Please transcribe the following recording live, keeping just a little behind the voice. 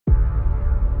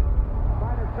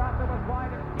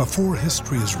Before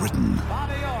history is written,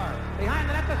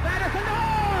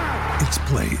 it's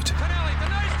played.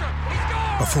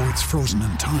 Before it's frozen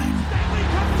in time,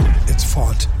 it's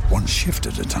fought one shift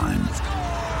at a time.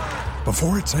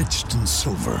 Before it's etched in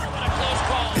silver,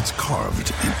 it's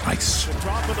carved in ice.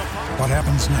 What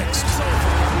happens next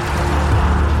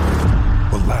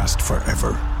will last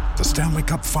forever. The Stanley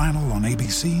Cup Final on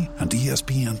ABC and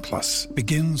ESPN Plus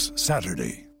begins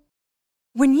Saturday.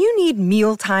 When you need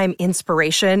mealtime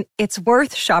inspiration, it's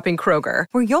worth shopping Kroger,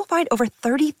 where you'll find over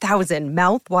 30,000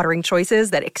 mouth-watering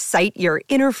choices that excite your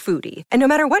inner foodie. And no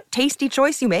matter what tasty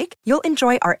choice you make, you'll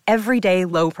enjoy our everyday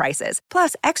low prices,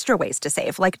 plus extra ways to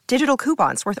save, like digital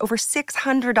coupons worth over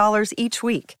 $600 each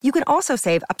week. You can also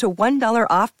save up to $1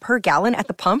 off per gallon at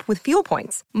the pump with fuel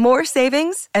points. More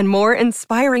savings and more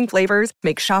inspiring flavors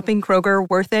make shopping Kroger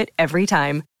worth it every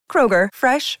time. Kroger,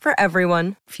 fresh for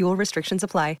everyone. Fuel restrictions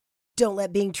apply. Don't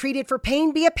let being treated for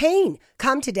pain be a pain.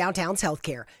 Come to Downtown's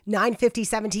Healthcare, 950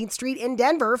 17th Street in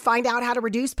Denver. Find out how to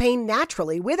reduce pain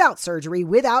naturally, without surgery,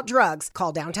 without drugs.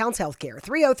 Call Downtown's Healthcare,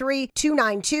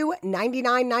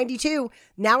 303-292-9992.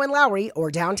 Now in Lowry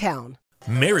or downtown.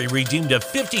 Mary redeemed a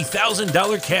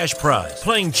 $50,000 cash prize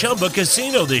playing Chumba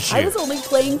Casino this year. I was only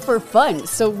playing for fun,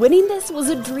 so winning this was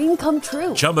a dream come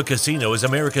true. Chumba Casino is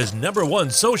America's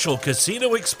 #1 social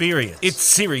casino experience. It's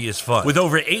serious fun. With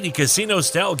over 80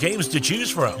 casino-style games to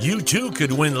choose from, you too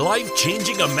could win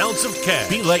life-changing amounts of cash.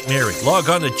 Be like Mary. Log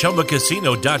on to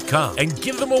ChumbaCasino.com and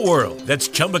give them a whirl. That's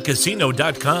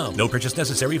ChumbaCasino.com. No purchase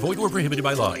necessary. Void or prohibited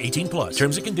by law. 18 plus.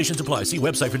 Terms and conditions apply. See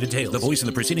website for details. The voice in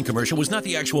the preceding commercial was not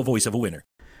the actual voice of a winner.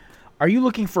 Are you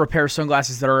looking for a pair of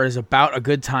sunglasses that are as about a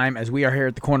good time as we are here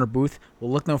at the Korner booth?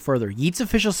 Well, look no further. Yeats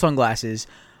official sunglasses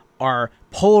are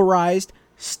polarized,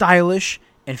 stylish,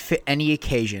 and fit any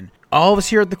occasion. All of us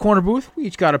here at the Korner booth, we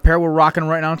each got a pair we're rocking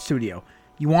right now in studio.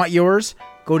 You want yours?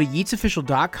 Go to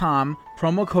yeatsofficial.com,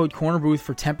 promo code Kornerbooth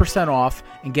for 10% off,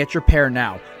 and get your pair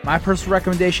now. My personal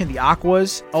recommendation, the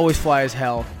Aquas, always fly as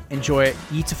hell. Enjoy it.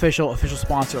 Yeats official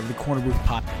sponsor of the Korner Booth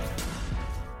podcast.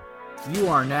 You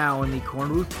are now in the Korner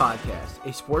Booth Podcast,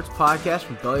 a sports podcast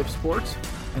from Belly Up Sports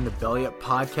and the Belly Up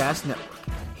Podcast Network.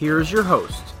 Here is your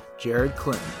host, Jared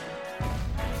Clinton.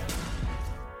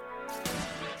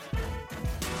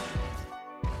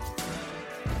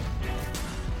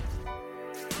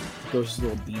 Goes his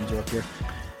little beans up here.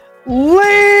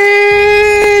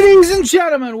 Ladies and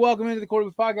gentlemen, welcome into the Korner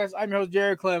Booth Podcast. I'm your host,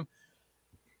 Jared Clem,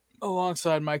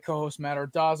 alongside my co-host, Matt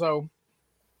Ordazzo.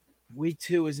 Week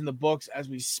 2 is in the books as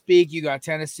we speak. You got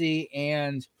Tennessee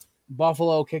and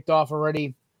Buffalo kicked off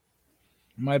already.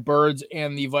 My Birds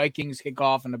and the Vikings kick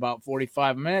off in about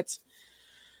 45 minutes.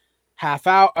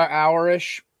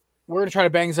 Hour-ish. We're going to try to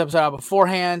bang this episode out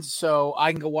beforehand so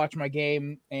I can go watch my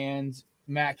game and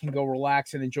Matt can go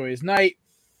relax and enjoy his night.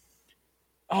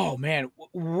 Oh, man.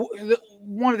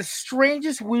 One of the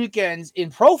strangest weekends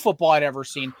in pro football I'd ever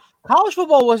seen. College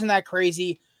football wasn't that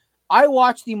crazy. I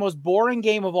watched the most boring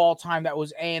game of all time. That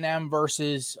was A&M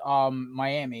versus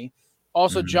Miami.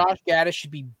 Also, Josh Gaddis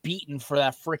should be beaten for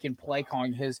that freaking play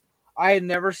calling. I had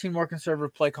never seen more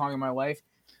conservative play calling in my life.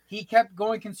 He kept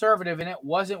going conservative, and it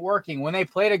wasn't working. When they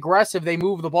played aggressive, they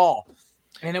moved the ball.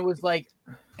 And it was like,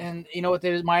 and you know what?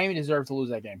 Miami deserved to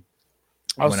lose that game.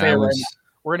 I'll say it right now.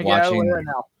 We're going to get out of the way right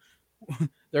now.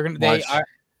 They're going to.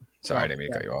 Sorry, I didn't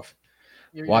mean to cut you off.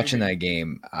 Watching that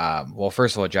game, well,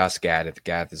 first of all, Josh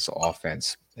Gaddis'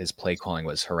 offense, his play calling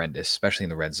was horrendous, especially in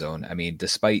the red zone. I mean,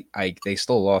 they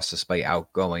still lost despite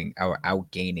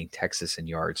outgaining Texas in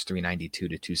yards, 392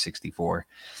 to 264.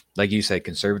 Like you said,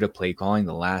 conservative play calling.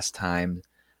 The last time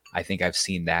I think I've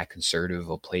seen that conservative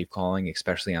of play calling,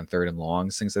 especially on third and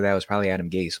longs, things like that, was probably Adam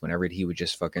Gase. Whenever he would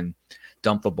just fucking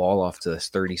dump the ball off to this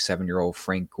 37-year-old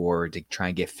Frank Gore to try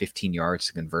and get 15 yards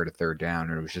to convert a third down,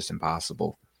 and it was just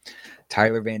impossible.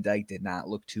 Tyler Van Dyke did not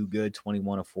look too good.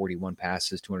 21 of 41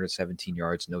 passes, 217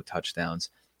 yards, no touchdowns,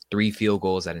 3 field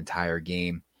goals that entire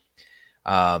game.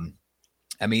 I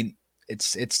mean, it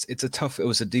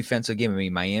was a defensive game. I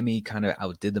mean, Miami kind of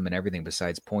outdid them in everything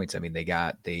besides points. I mean, they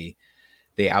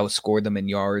outscored them in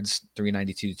yards,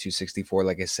 392 to 264.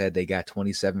 Like I said, they got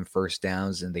 27 first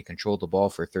downs, and they controlled the ball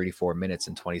for 34 minutes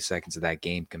and 20 seconds of that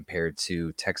game compared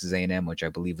to Texas A&M, which I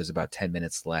believe was about 10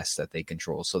 minutes less that they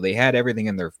controlled. So they had everything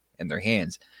in their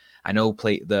hands. I know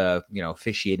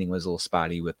officiating was a little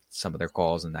spotty with some of their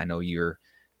calls, and I know you're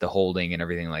the holding and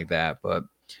everything like that, but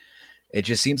it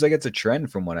just seems like it's a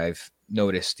trend from what I've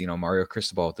noticed, Mario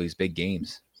Cristobal with these big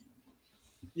games.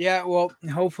 Yeah, well,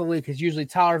 hopefully, because usually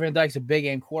Tyler Van Dyke's a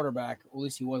big-game quarterback. At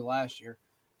least he was last year.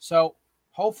 So,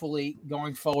 hopefully,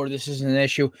 going forward, this isn't an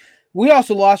issue. We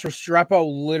also lost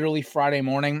Restrepo literally Friday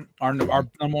morning. Our number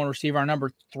one receiver, our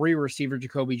number 3 receiver,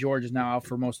 Jacoby George, is now out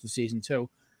for most of the season too.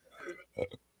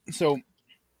 So,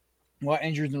 a lot of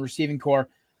injuries in the receiving core.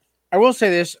 I will say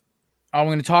this. I'm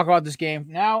going to talk about this game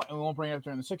now, and we won't bring it up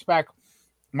during the six-pack.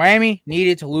 Miami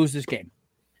needed to lose this game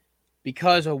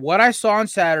because of what I saw on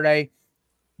Saturday.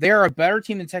 They are a better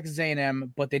team than Texas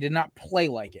A&M, but they did not play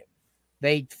like it.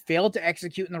 They failed to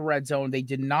execute in the red zone. They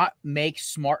did not play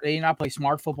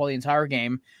smart football the entire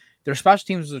game. Their special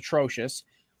teams was atrocious,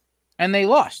 and they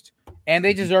lost. And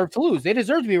they deserve to lose. They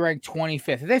deserve to be ranked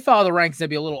 25th. If they follow the ranks, that'd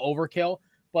be a little overkill,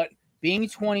 but being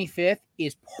 25th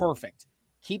is perfect.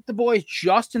 Keep the boys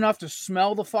just enough to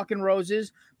smell the fucking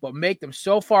roses, but make them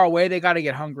so far away they got to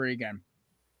get hungry again.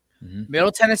 Mm-hmm.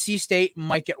 Middle Tennessee State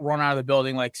might get run out of the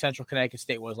building like Central Connecticut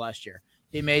State was last year.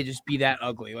 It may just be that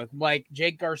ugly. Like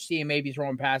Jake Garcia may be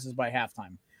throwing passes by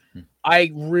halftime.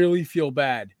 I really feel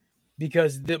bad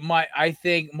because I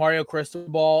think Mario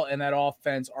Cristobal and that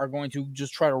offense are going to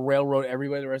just try to railroad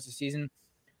everybody the rest of the season.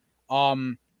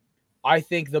 I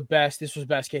think this was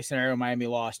best case scenario. Miami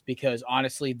lost because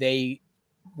honestly they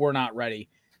were not ready.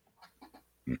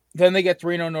 Then they get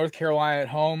 3-0 North Carolina at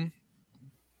home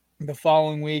the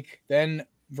following week. Then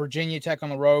Virginia Tech on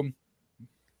the road.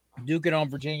 Duke at home,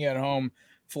 Virginia at home,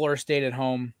 Florida State at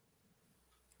home.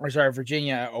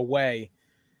 Virginia away.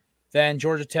 Then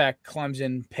Georgia Tech,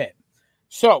 Clemson, Pitt.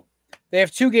 So they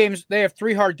have 2 games. They have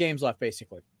 3 hard games left,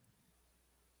 basically.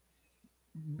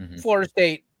 Mm-hmm. Florida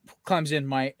State,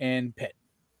 Clemson, and Pitt.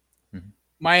 Mm-hmm.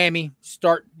 Miami,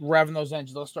 start revving those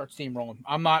engines. They'll start steamrolling.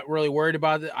 I'm not really worried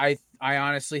about it. I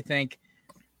honestly think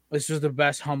this was the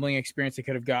best humbling experience they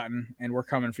could have gotten, and we're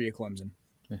coming for you, Clemson.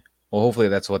 Well, hopefully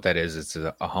that's what that is. It's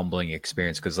a humbling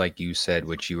experience because, like you said,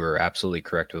 which you were absolutely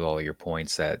correct with all your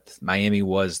points, that Miami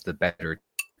was the better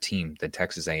team than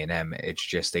Texas A&M. It's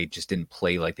just they just didn't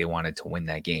play like they wanted to win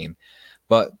that game.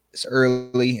 But it's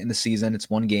early in the season. It's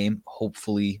one game.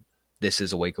 Hopefully this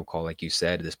is a wake-up call, like you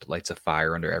said. This lights a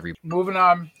fire under every... Moving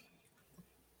on.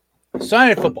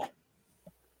 Sunday Night Football.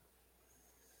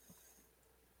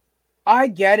 I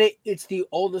get it. It's the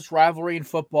oldest rivalry in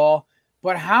football.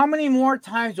 But how many more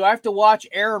times do I have to watch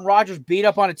Aaron Rodgers beat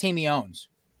up on a team he owns?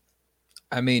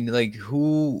 I mean, like,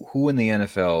 who in the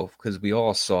NFL, because we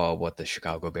all saw what the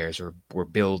Chicago Bears were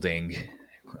building,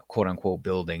 quote-unquote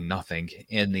building nothing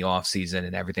in the offseason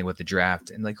and everything with the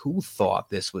draft. And, like, who thought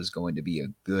this was going to be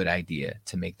a good idea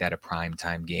to make that a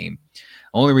primetime game?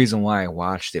 Only reason why I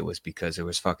watched it was because there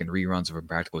was fucking reruns of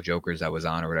Impractical Jokers that was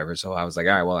on or whatever. So I was like,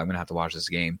 all right, well, I'm going to have to watch this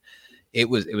game. It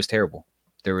was terrible.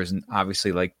 There was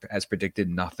obviously, like as predicted,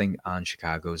 nothing on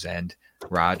Chicago's end.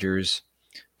 Rodgers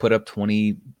put up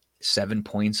 27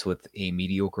 points with a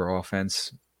mediocre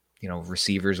offense,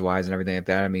 receivers wise and everything like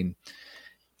that. I mean,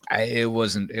 it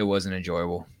wasn't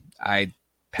enjoyable.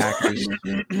 Packers,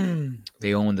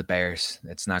 they own the Bears.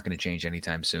 It's not going to change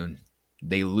anytime soon.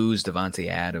 They lose Devontae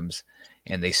Adams,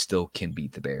 and they still can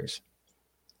beat the Bears.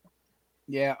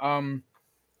 Yeah,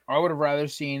 I would have rather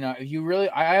seen.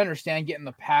 I understand getting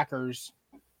the Packers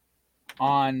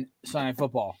on Sunday Night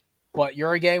Football, but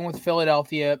you're a game with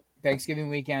Philadelphia Thanksgiving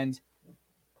weekend.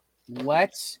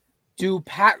 Let's do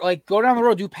go down the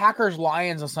road, do Packers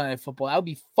Lions on Sunday Night Football. That would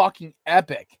be fucking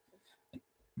epic.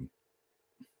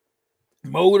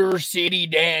 Motor City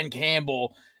Dan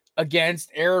Campbell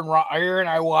against Aaron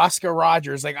Ayahuasca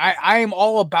Rodgers. Like I am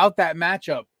all about that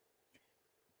matchup.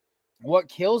 What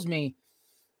kills me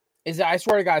is that I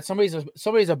swear to God, somebody's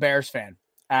a Bears fan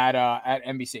at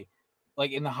NBC.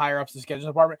 Like in the higher ups of the scheduling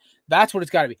department. That's what it's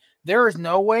got to be. There is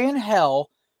no way in hell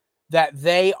that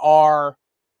they are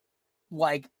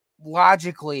like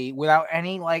logically without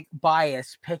any like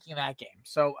bias picking that game.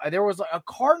 So there was a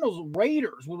Cardinals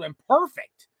Raiders would have been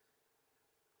perfect.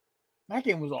 That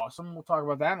game was awesome. We'll talk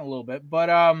about that in a little bit. But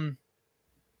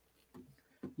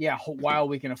yeah, wild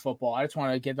weekend of football. I just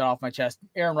want to get that off my chest.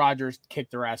 Aaron Rodgers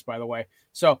kicked their ass, by the way.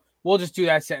 So we'll just do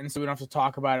that sentence so we don't have to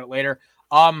talk about it later.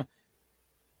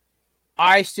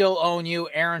 I still own you.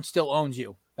 Aaron still owns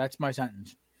you. That's my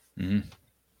sentence.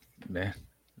 Mm-hmm. Yeah,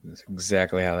 that's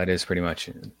exactly how that is pretty much.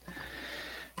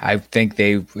 I think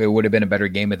it would have been a better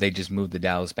game if they just moved the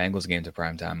Dallas Bengals game to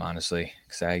primetime, honestly.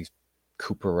 Because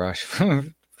Cooper Rush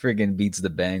friggin' beats the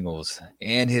Bengals.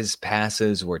 And his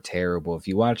passes were terrible. If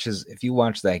you watch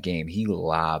that game,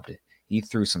 he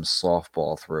threw some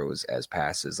softball throws as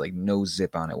passes, like no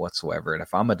zip on it whatsoever. And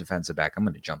if I'm a defensive back, I'm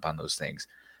going to jump on those things.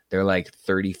 They're like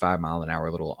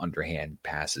 35-mile-an-hour little underhand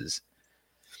passes.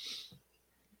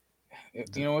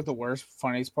 You know what the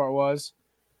funniest part was?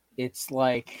 It's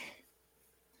like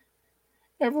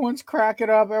everyone's cracking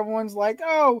up. Everyone's like,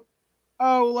 oh,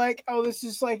 this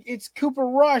is like it's Cooper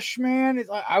Rush, man.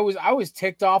 I was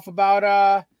ticked off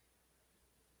about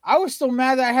I was still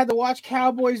mad that I had to watch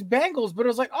Cowboys Bengals, but it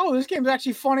was like, oh, this game's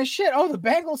actually fun as shit. Oh, the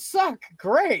Bengals suck.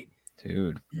 Great.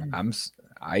 Dude,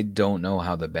 I don't know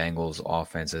how the Bengals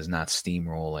offense is not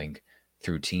steamrolling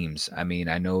through teams. I mean,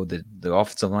 I know that the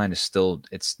offensive line is still,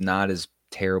 it's not as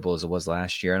terrible as it was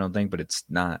last year, I don't think, but it's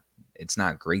not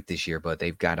great this year, but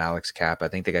they've got Alex Kapp. I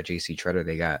think they got JC Treader.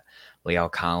 They got Leal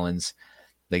Collins.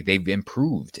 Like, they've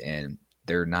improved and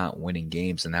they're not winning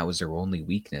games. And that was their only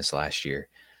weakness last year.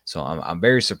 So I'm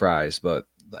very surprised, but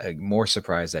more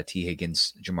surprised that T.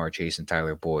 Higgins, Jamar Chase, and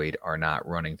Tyler Boyd are not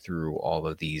running through all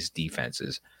of these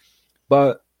defenses.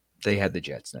 But they had the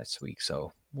Jets next week,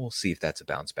 so we'll see if that's a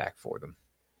bounce back for them.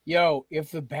 Yo,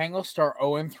 if the Bengals start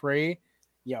 0-3,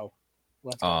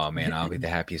 let's go. Oh, man, I'll be the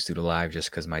happiest dude alive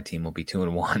just because my team will be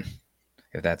 2-1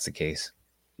 if that's the case.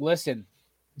 Listen,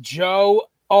 Joe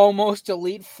almost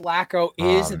elite Flacco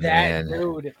is that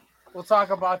dude. We'll talk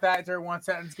about that during one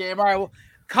sentence game. All right, well,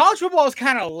 college football is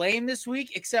kind of lame this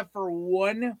week, except for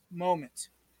one moment.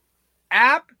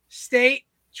 App State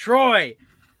Troy.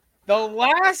 The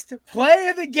last play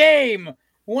of the game.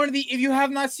 If you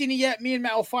have not seen it yet, me and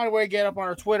Matt will find a way to get up on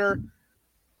our Twitter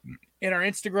and our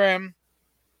Instagram.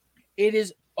 It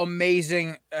is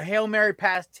amazing. A Hail Mary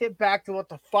pass, tip back to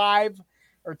 5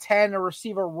 or 10. The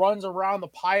receiver runs around the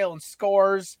pile and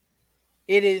scores.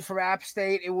 It is from App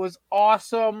State. It was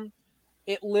awesome.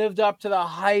 It lived up to the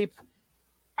hype.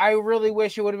 I really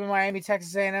wish it would have been Miami,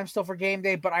 Texas A&M still for game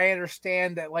day, but I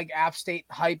understand that App State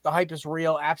hype, the hype is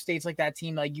real. App State's like that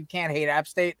team. You can't hate App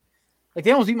State.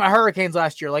 They almost beat my Hurricanes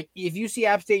last year. If you see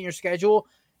App State in your schedule,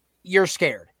 you're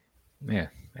scared. Yeah.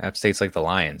 App State's like the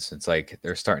Lions. It's like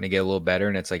they're starting to get a little better,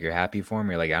 and it's like you're happy for them.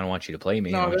 You're like, I don't want you to play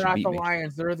me. No, they're not the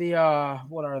Lions. They're the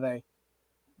what are they?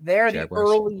 They're Jaguars. The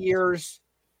early years.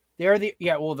 They're the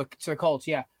the Colts.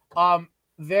 Yeah.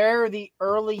 They're the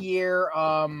early year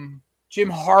Jim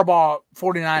Harbaugh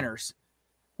 49ers,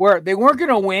 where they weren't going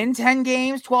to win 10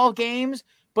 games, 12 games,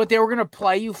 but they were going to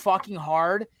play you fucking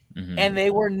hard, and they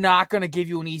were not going to give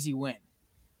you an easy win.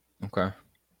 Okay.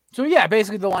 So, yeah,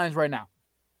 basically the Lions right now.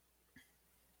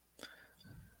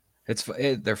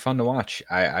 They're fun to watch.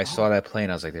 I saw that play,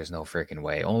 and I was like, there's no freaking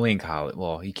way. Only in college.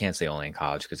 Well, you can't say only in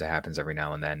college because it happens every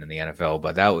now and then in the NFL,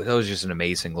 but that was just an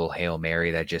amazing little Hail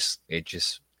Mary that just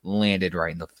landed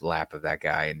right in the lap of that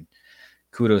guy, and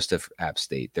kudos to App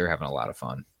State. They're having a lot of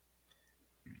fun.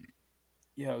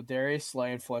 Darius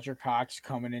Slay and Fletcher Cox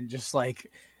coming in just in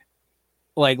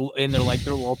their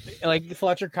little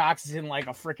Fletcher Cox is in a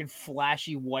freaking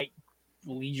flashy white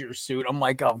leisure suit. I'm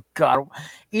like, oh god,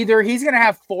 either he's gonna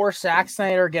have 4 sacks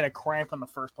tonight or get a cramp on the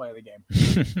first play of the game.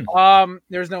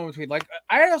 There's no in between.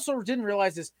 I also didn't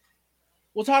realize this.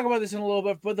 We'll talk about this in a little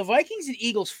bit, but the Vikings and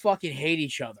Eagles fucking hate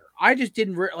each other. I just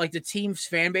didn't the team's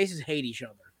fan bases hate each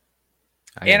other.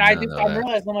 I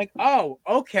realized, I'm like, oh,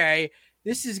 okay,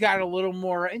 this has gotten a little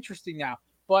more interesting now.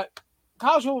 But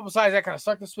college football, besides that, kind of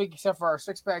sucked this week, except for our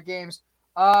 6-pack games.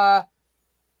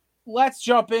 Let's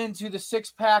jump into the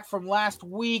 6-pack from last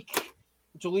week,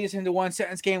 which will lead us into one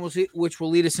sentence game, which will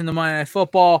lead us into Monday Night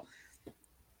Football.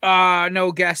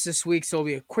 No guests this week, so it'll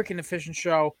be a quick and efficient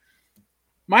show.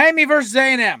 Miami versus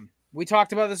A&M. We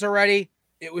talked about this already.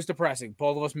 It was depressing.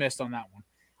 Both of us missed on that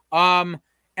one.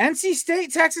 NC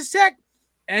State, Texas Tech.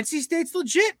 NC State's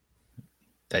legit.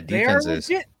 That defense is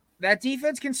legit. That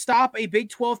defense can stop a Big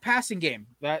 12 passing game.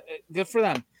 That good for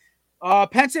them.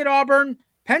 Penn State, Auburn.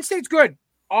 Penn State's good.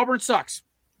 Auburn sucks.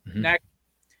 Next.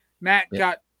 Matt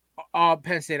got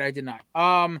Penn State. I did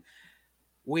not.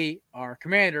 We are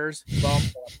Commanders.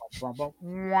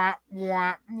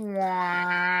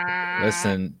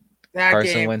 Listen,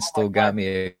 Carson Wentz still got me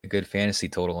a good fantasy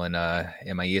total in my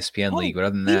ESPN league, but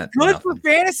other than that, he's good for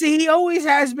fantasy. He always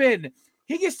has been.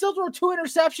 He can still throw 2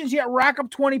 interceptions yet rack up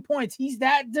 20 points. He's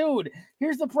that dude.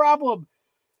 Here's the problem.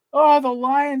 Oh, the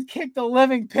Lions kicked the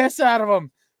living piss out of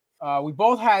him. We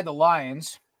both had the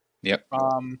Lions. Yep.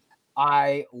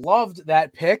 I loved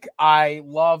that pick. I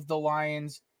love the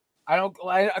Lions.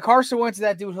 Carson Wentz is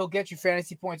that dude. He'll get you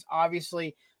fantasy points,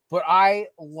 obviously. But I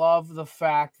love the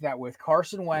fact that with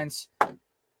Carson Wentz,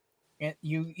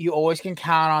 you always can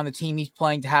count on the team he's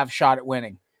playing to have a shot at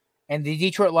winning. And the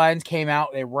Detroit Lions came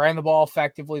out. They ran the ball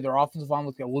effectively. Their offensive line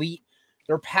looked elite.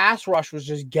 Their pass rush was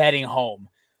just getting home,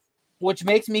 which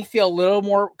makes me feel a little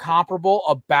more comparable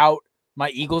about my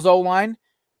Eagles O-line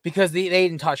because they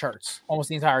didn't touch Hurts almost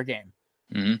the entire game.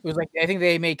 It was I think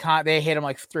they hit him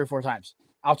 3 or 4 times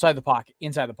outside the pocket,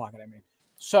 inside the pocket.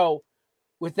 So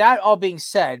with that all being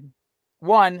said,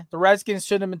 one, the Redskins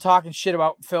shouldn't have been talking shit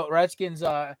about Redskins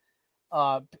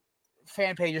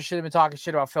fan pages should have been talking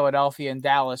shit about Philadelphia and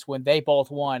Dallas when they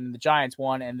both won and the Giants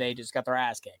won and they just got their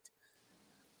ass kicked.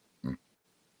 The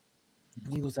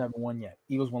Eagles haven't won yet.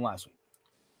 Eagles won last week.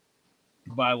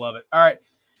 But I love it. All right.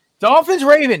 Dolphins,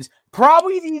 Ravens.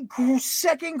 Probably the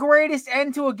second greatest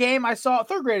end to a game I saw.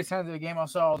 Third greatest end to a game I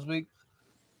saw this week.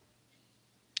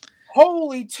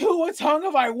 Holy Tua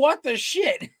Tagovailoa. What the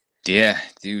shit? Yeah,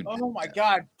 dude. Oh, my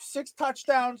God. 6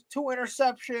 touchdowns, 2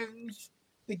 interceptions.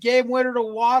 The game winner to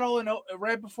Waddle and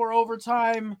right before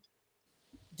overtime.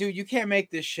 Dude, you can't make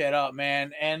this shit up,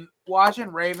 man. And watching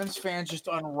Ravens fans just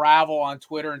unravel on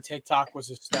Twitter and TikTok was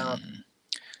hysterical.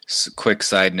 Quick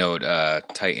side note,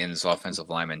 Titans offensive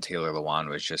lineman Taylor Lewan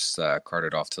was just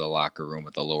carted off to the locker room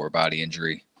with a lower body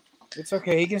injury. It's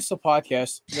okay. He can still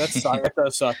podcast. That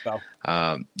does suck,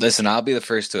 though. Listen, I'll be the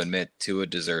first to admit Tua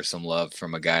deserves some love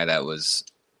from a guy that was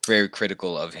very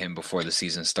critical of him before the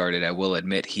season started. I will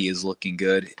admit he is looking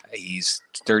good. He's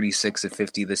 36 of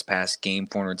 50 this past game,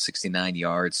 469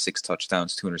 yards, 6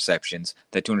 touchdowns, 2 interceptions.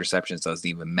 That 2 interceptions doesn't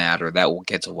even matter. That will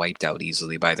get wiped out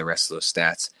easily by the rest of those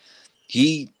stats.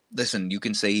 Listen, you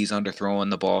can say he's underthrowing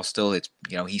the ball still.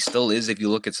 He still is if you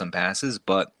look at some passes,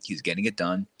 but he's getting it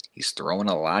done. He's throwing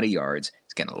a lot of yards.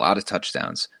 He's getting a lot of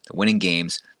touchdowns. They're winning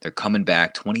games. They're coming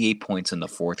back. 28 points in the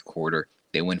fourth quarter.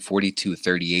 They win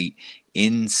 42-38.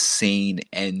 Insane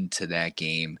end to that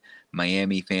game.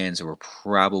 Miami fans were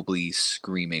probably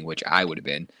screaming, which I would have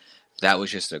been. That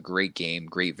was just a great game,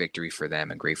 great victory for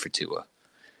them, and great for Tua.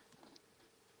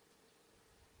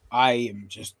 I am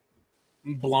just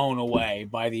blown away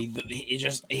by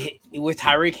with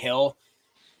Tyreek Hill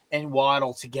and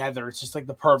Waddle together. It's just like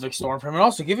the perfect storm for him. And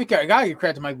also, gotta give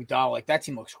credit to Mike McDonald. Like, that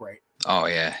team looks great. Oh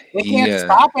yeah, they can't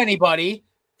stop anybody,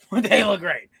 but they look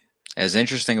great. As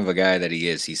interesting of a guy that he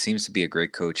is, he seems to be a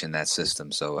great coach in that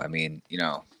system. So I mean,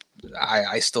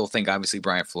 I still think obviously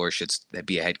Brian Flores should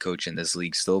be a head coach in this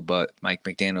league still, but Mike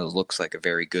McDaniel looks like a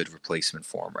very good replacement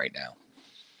for him right now.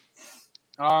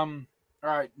 All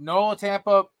right, Nola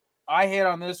Tampa. I hit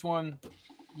on this one.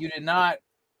 You did not.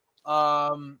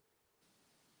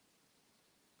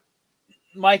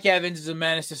 Mike Evans is a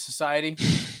menace to society.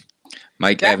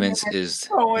 Mike Evans is.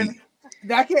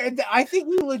 I think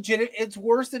he legit. It's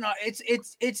worse than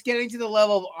it's getting to the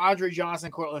level of Andre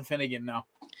Johnson, Cortland Finnegan now.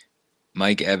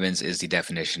 Mike Evans is the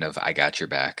definition of "I got your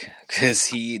back" because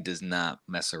he does not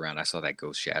mess around. I saw that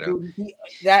ghost shadow. Dude,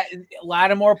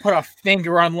 Lattimore put a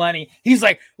finger on Lenny. He's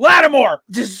like, Lattimore,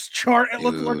 just short. It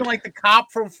looking like the cop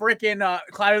from freaking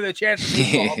Cloud of the Chance,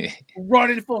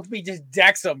 running full speed, just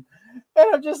decks him.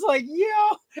 And I'm just like,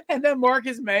 yo. And then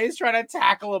Marcus May is trying to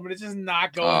tackle him, and it's just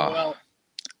not going well.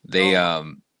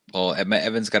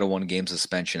 Evans got a 1-game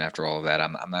suspension after all of that.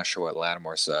 I'm not sure what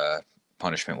Lattimore's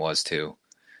punishment was too.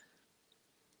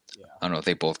 Yeah. I don't know if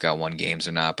they both got 1 game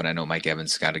or not, but I know Mike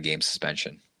Evans got a game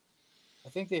suspension. I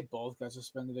think they both got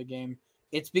suspended a game.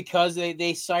 It's because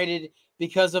they cited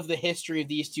because of the history of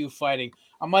these two fighting.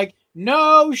 I'm like,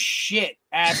 no shit,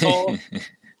 asshole.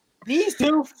 These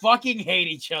two fucking hate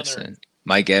each other. Listen,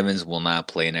 Mike Evans will not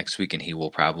play next week, and he will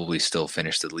probably still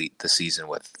finish the season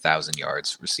with 1,000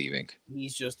 yards receiving.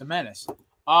 He's just a menace.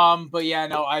 But yeah,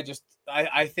 no, I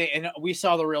think, and we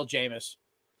saw the real Jameis.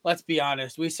 Let's be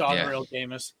honest, we saw the real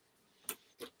Jameis.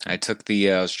 I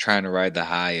was trying to ride the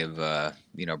high of,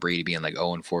 Brady being like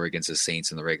 0-4 against the Saints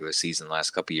in the regular season the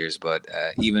last couple of years, but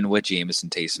even with Jameis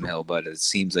and Taysom Hill, but it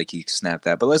seems like he snapped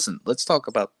that. But listen, let's talk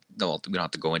about, we don't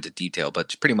have to go into detail,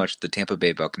 but pretty much the Tampa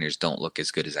Bay Buccaneers don't look as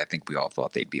good as I think we all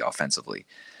thought they'd be offensively.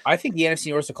 I think the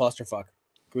NFC North is a clusterfuck.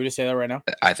 Can we just say that right now?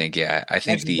 I think, yeah. I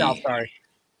think the NFC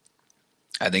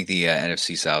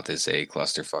NFC South is a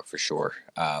clusterfuck for sure.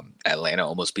 Atlanta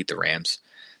almost beat the Rams.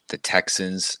 The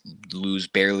Texans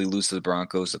barely lose to the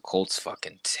Broncos. The Colts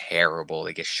fucking terrible.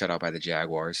 They get shut out by the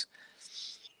Jaguars.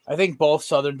 I think both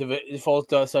Southern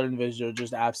divisions are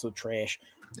just absolute trash.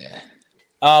 Yeah.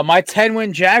 My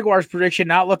 10-win Jaguars prediction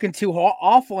not looking too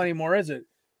awful anymore, is it?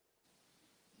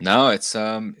 No, it's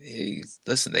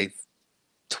listen, they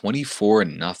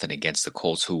 24-0 against the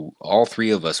Colts, who all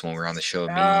three of us when we were on the show,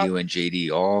 me, you, and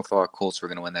JD, all thought Colts were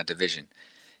going to win that division.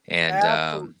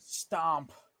 And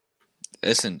stomp.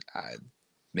 Listen,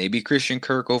 maybe Christian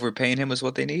Kirk overpaying him was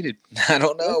what they needed. I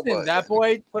don't know. Listen, but that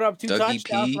boy put up 2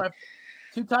 touchdowns.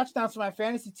 Two touchdowns for my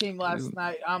fantasy team last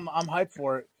night. I'm hyped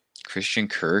for it. Christian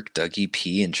Kirk, Dougie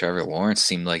P, and Trevor Lawrence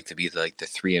seemed like to be like the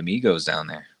 3 amigos down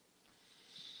there.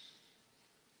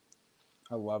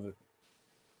 I love it.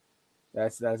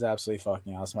 That's absolutely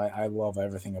fucking awesome. I love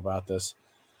everything about this.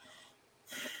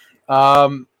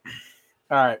 All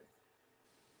right.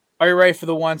 Are you ready for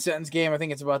the 1-sentence game? I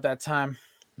think it's about that time.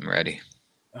 I'm ready.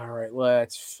 All right,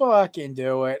 let's fucking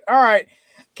do it. All right.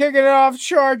 Kicking it off,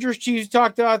 Chargers, Chiefs.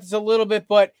 Talked about this a little bit,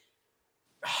 but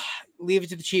leave it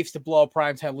to the Chiefs to blow up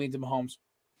primetime leads to Mahomes.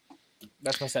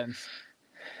 That's my sentence.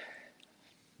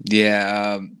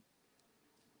 Yeah.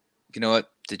 You know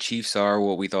what? The Chiefs are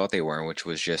what we thought they were, which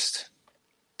was just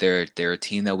they're a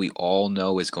team that we all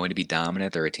know is going to be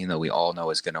dominant. They're a team that we all know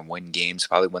is going to win games,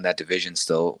 probably win that division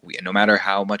still. No matter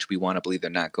how much we want to believe they're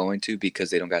not going to,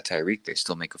 because they don't got Tyreek, they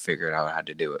still figure out how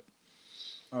to do it.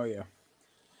 Oh, yeah.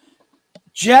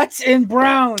 Jets and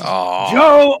Browns. Oh.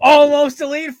 Joe almost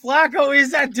elite. Flacco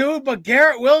is that dude, but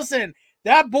Garrett Wilson,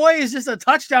 that boy is just a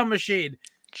touchdown machine.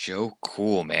 Joe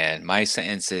cool, man. My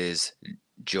sentence is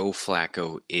Joe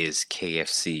Flacco is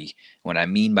KFC. What I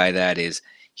mean by that is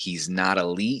he's not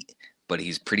elite, but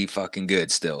he's pretty fucking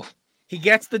good still. He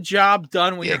gets the job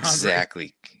done when you're hungry.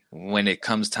 Exactly. When it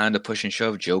comes time to push and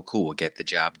shove, Joe Cool will get the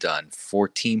job done.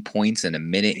 14 points in a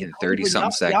minute and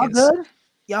 30-something seconds. Y'all good?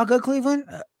 Y'all good, Cleveland?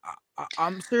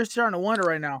 I'm seriously starting to wonder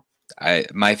right now.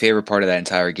 My favorite part of that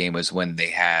entire game was when they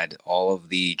had all of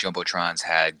the Jumbotrons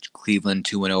had Cleveland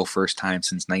 2-0 first time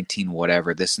since 19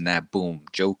 whatever, this and that. Boom.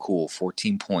 Joe Cool,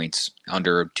 14 points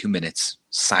under 2 minutes.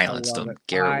 Silenced them.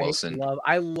 Garrett Wilson.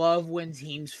 I love when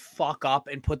teams fuck up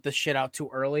and put the shit out too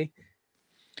early.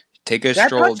 Take a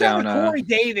stroll down. Corey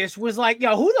Davis was like,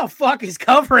 yo, who the fuck is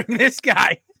covering this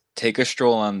guy? Take a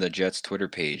stroll on the Jets Twitter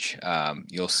page.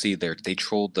 You'll see they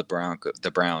trolled the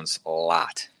Browns a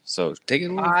lot. So take a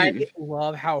look. I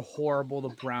love how horrible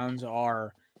the Browns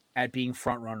are at being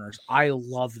front runners. I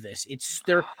love this.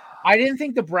 I didn't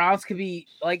think the Browns could be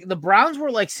like the Browns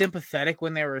were like sympathetic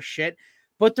when they were shit,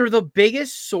 but they're the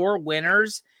biggest sore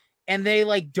winners, and they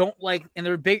like don't like, and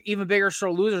they're even bigger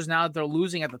sore losers now that they're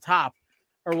losing at the top,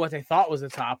 or what they thought was the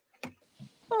top.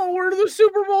 Oh, we're the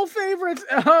Super Bowl favorites.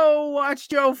 Oh, watch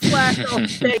Joe Flacco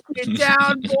take it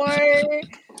down, boy.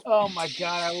 Oh my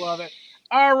God, I love it.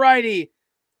 All righty.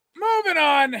 Moving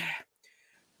on.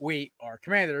 We are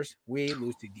Commanders. We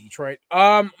lose to Detroit.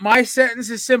 My sentence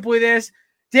is simply this.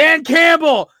 Dan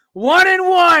Campbell,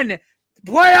 1-1.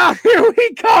 Playoff, here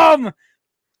we come.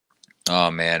 Oh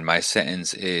man, my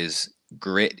sentence is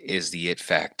grit is the it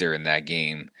factor in that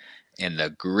game. And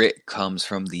the grit comes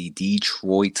from the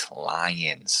Detroit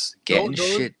Lions getting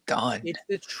shit done. It's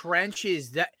the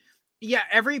trenches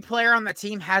every player on that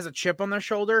team has a chip on their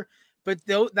shoulder. But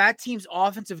that team's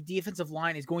defensive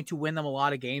line is going to win them a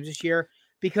lot of games this year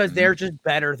because they're just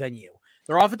better than you.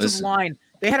 Their offensive line,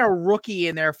 they had a rookie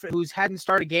in there who hadn't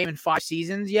started a game in 5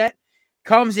 seasons yet,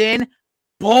 comes in,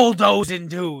 bulldozing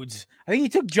dudes. I think he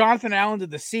took Jonathan Allen to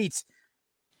the seats.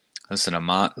 Listen,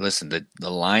 the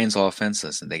Lions offense,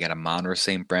 they got Amon-Ra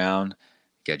St. Brown,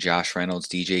 got Josh Reynolds,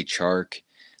 DJ Chark.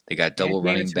 They got double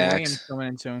running backs. Williams coming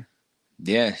in soon.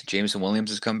 Yeah, Jameson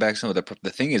Williams has come back. So the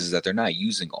thing is that they're not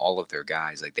using all of their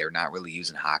guys. Like they're not really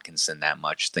using Hawkinson that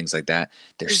much, things like that.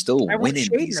 They're still winning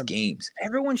these games.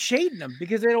 Everyone's shading them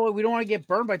because we don't want to get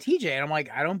burned by TJ. And I'm like,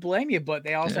 I don't blame you, but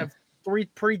they also have 3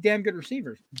 pretty damn good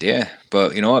receivers. Yeah,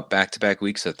 but you know what? Back-to-back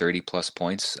weeks of 30-plus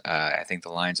points. I think the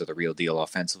Lions are the real deal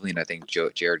offensively, and I think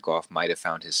Jared Goff might have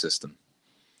found his system.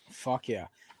 Fuck yeah!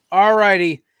 All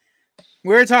righty.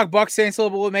 We're going to talk Bucs Saints a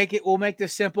little bit. We'll make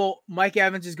this simple. Mike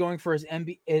Evans is going for his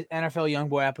NFL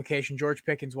Youngboy application. George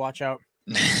Pickens, watch out.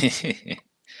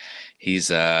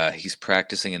 He's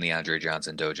practicing in the Andre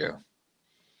Johnson dojo.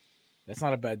 That's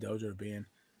not a bad dojo to be in.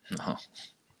 No. All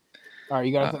right,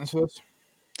 you got a sentence for this?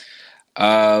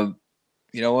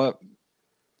 You know what?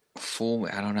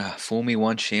 Fool me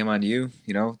once, shame on you.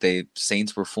 You know,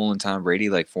 Saints were fooling Tom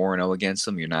Brady like 4-0 against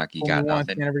them. You got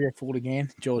nothing. Never get fooled again.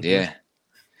 Joe. Yeah.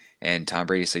 And Tom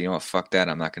Brady said, you know what, fuck that.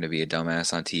 I'm not going to be a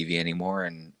dumbass on TV anymore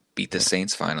and beat the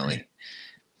Saints finally.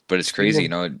 But it's crazy,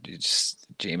 it's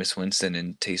Jameis Winston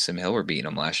and Taysom Hill were beating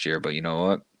him last year. But you know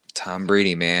what? Tom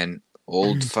Brady, man.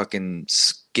 Old fucking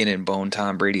skin and bone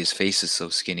Tom Brady. His face is so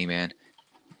skinny, man.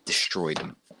 Destroyed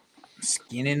him.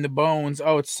 Skin in the bones.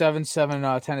 Oh, it's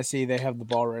 7-7 Tennessee. They have the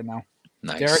ball right now.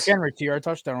 Nice. Derrick Henry, 2-yard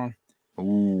touchdown run.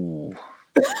 Ooh.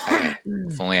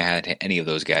 If only I had any of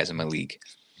those guys in my league.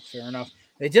 Fair enough.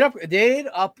 They did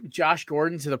up Josh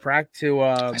Gordon to the practice.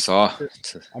 I saw.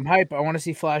 I'm hype. I want to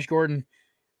see Flash Gordon.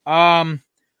 Also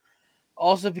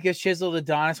because Chisel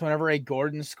Adonis, whenever a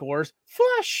Gordon scores,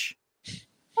 Flash.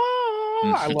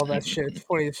 I love that shit. It's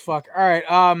funny as fuck. All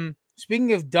right.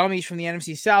 Speaking of dummies from the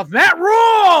NFC South, Matt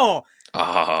Rule.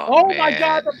 Oh my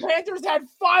God. The Panthers had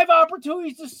 5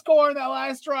 opportunities to score in that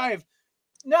last drive.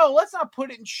 No, let's not put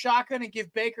it in shotgun and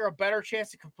give Baker a better chance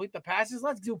to complete the passes.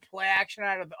 Let's do play action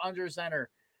out of the under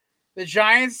center. The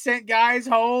Giants sent guys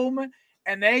home,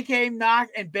 and they came knock,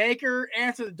 and Baker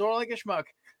answered the door like a schmuck.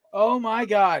 Oh, my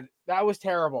God. That was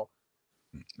terrible.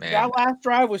 Man. That last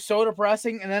drive was so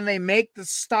depressing, and then they make the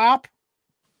stop.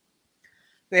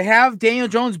 They have Daniel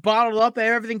Jones bottled up. They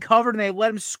have everything covered, and they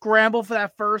let him scramble for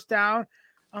that first down.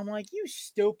 I'm like, you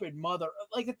stupid mother.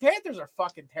 Like, the Panthers are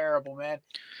fucking terrible, man.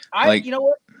 You know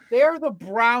what? They are the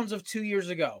Browns of 2 years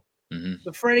ago. Mm-hmm.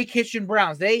 The Freddie Kitchen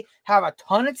Browns. They have a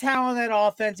ton of talent in that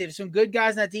offense. They have some good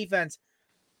guys in that defense,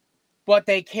 but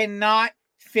they cannot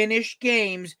finish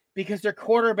games because their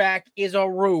quarterback is a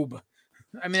rube.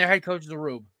 I mean, their head coach is a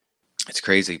rube. It's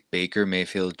crazy. Baker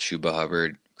Mayfield, Chuba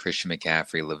Hubbard, Christian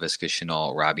McCaffrey, Laviska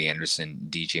Shenault, Robbie Anderson,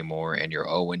 DJ Moore, and you're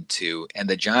 0-2. And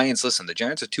the Giants, listen, the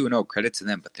Giants are 2-0. Credit to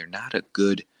them, but they're not a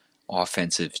good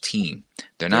offensive team.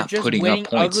 They're not just putting winning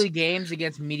up points. Ugly games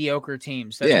against mediocre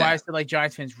teams. That's why I said, like,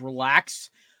 Giants fans,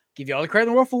 relax. Give you all the credit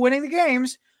in the world for winning the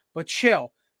games, but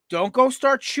chill. Don't go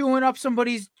start chewing up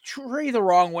somebody's tree the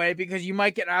wrong way because you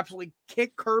might get absolutely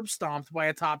curb stomped by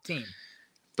a top team.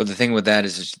 But the thing with that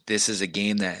is this is a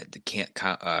game that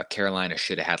Carolina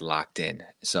should have had locked in.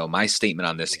 So my statement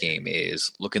on this game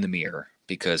is look in the mirror,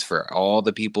 because for all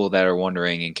the people that are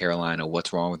wondering in Carolina,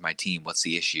 what's wrong with my team? What's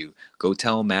the issue? Go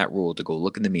tell Matt Rule to go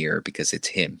look in the mirror because it's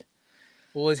him.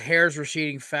 Well, his hair's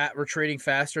retreating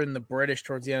faster than the British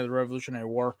towards the end of the Revolutionary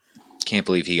War. Can't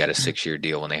believe he got a 6-year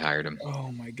deal when they hired him.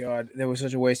 Oh my God, that was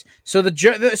such a waste. So the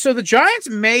Giants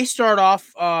may start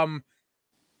off.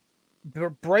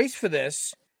 Brace for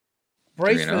this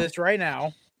right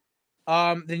now.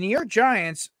 The New York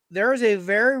Giants. There is a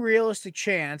very realistic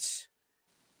chance.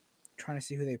 I'm trying to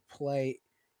see who they play.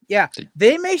 Yeah,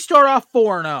 they may start off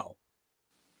 4-0.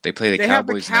 They play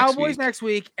the Cowboys next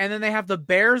week, and then they have the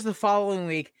Bears the following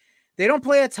week. They don't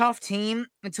play a tough team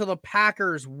until the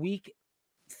Packers week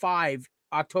 5,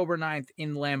 October 9th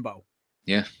in Lambeau.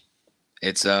 Yeah.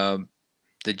 It's the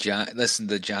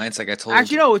Giants, like I told you.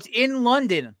 Actually, no, it's in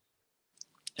London.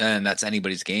 And that's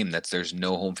anybody's game. There's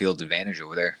no home field advantage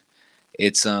over there.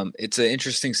 It's an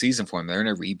interesting season for them. They're in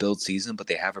a rebuild season, but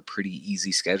they have a pretty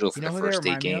easy schedule for the first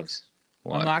 8 games.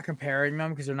 I'm not comparing them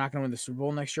because they're not going to win the Super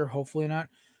Bowl next year. Hopefully not.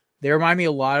 They remind me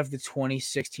a lot of the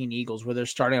 2016 Eagles, where they're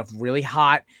starting off really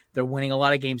hot. They're winning a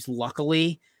lot of games,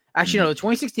 luckily. Actually, no, the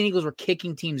 2016 Eagles were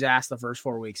kicking teams' ass the first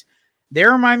 4 weeks. They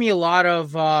remind me a lot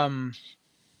of who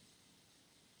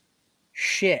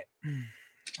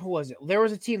was it? There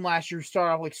was a team last year who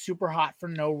started off like super hot for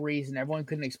no reason. Everyone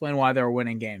couldn't explain why they were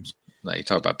winning games. Like you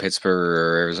talk about Pittsburgh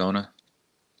or Arizona?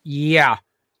 Yeah.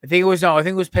 I think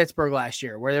it was Pittsburgh last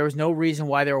year, where there was no reason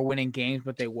why they were winning games,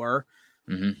 but they were.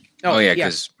 Mm-hmm. Oh yeah,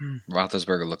 because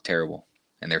Roethlisberger looked terrible,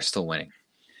 and they're still winning.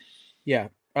 Yeah.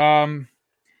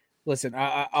 Listen,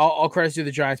 I'll credit to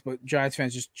the Giants, but Giants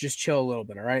fans just chill a little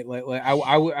bit, all right? Like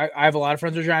I have a lot of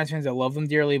friends who are Giants fans. I love them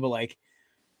dearly, but like,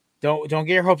 don't get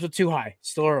your hopes up too high. It's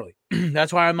still early.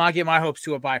 That's why I'm not getting my hopes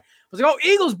too up high. I was like, oh,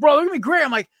 Eagles, bro, they're gonna be great.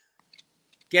 I'm like,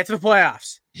 get to the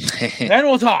playoffs, then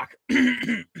we'll talk.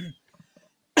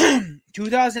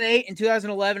 2008 and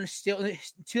 2011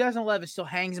 still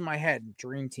hangs in my head.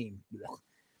 Dream team. All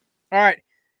right.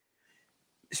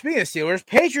 Speaking of Steelers,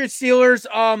 Patriots Steelers.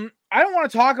 I don't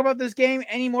want to talk about this game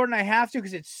any more than I have to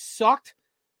because it sucked.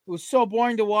 It was so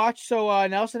boring to watch. So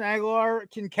Nelson Aguilar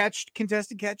can catch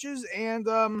contested catches, and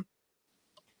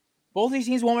both these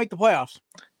teams won't make the playoffs.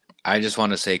 I just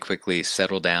want to say quickly,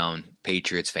 settle down,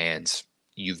 Patriots fans.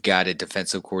 You've got a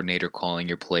defensive coordinator calling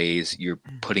your plays. You're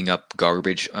putting up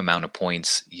garbage amount of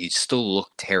points. You still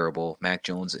look terrible. Mac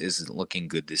Jones isn't looking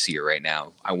good this year right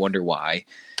now. I wonder why.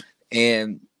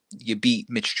 And you beat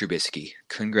Mitch Trubisky.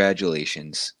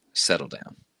 Congratulations. Settle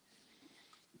down.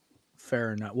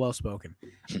 Fair enough. Well spoken.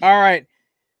 All right.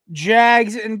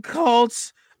 Jags and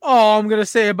Colts. All I'm going to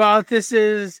say about this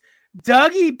is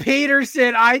Dougie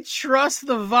Peterson. I trust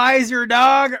the visor,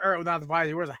 dog. Or not the visor.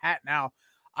 He wears a hat now.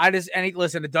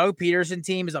 Listen, the Doug Peterson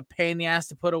team is a pain in the ass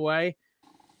to put away,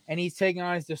 and he's taking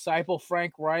on his disciple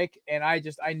Frank Reich. And I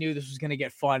knew this was going to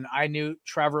get fun. I knew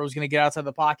Trevor was going to get outside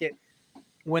the pocket.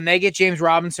 When they get James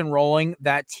Robinson rolling,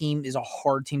 that team is a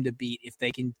hard team to beat if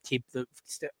they can keep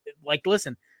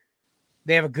listen,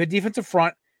 they have a good defensive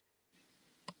front.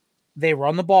 They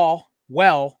run the ball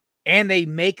well, and they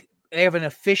have an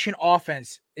efficient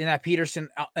offense in that Peterson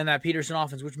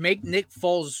offense, which make Nick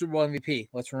Foles a Super Bowl MVP.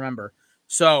 Let's remember.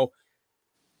 So,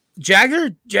 Jags are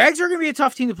going to be a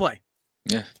tough team to play.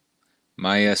 Yeah.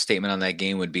 My statement on that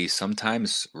game would be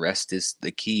sometimes rest is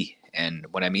the key. And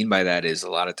what I mean by that is a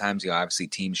lot of times, obviously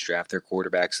teams draft their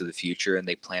quarterbacks of the future and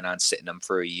they plan on sitting them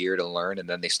for a year to learn, and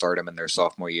then they start them in their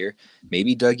sophomore year.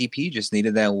 Maybe Dougie P just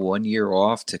needed that 1 year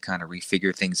off to kind of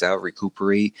refigure things out,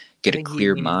 recuperate, get a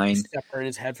clear mind. Separate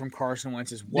his head from Carson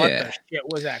Wentz's. What the shit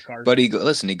was that, Carson? But he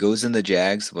goes in the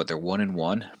Jags, but they're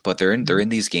 1-1. But they're in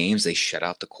these games. They shut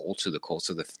out the Colts, who the Colts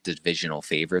are the divisional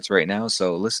favorites right now.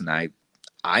 So listen,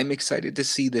 I'm excited to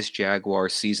see this Jaguar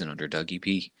season under Dougie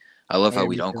P. I love how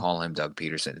we don't call him Doug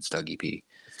Peterson. It's Dougie P.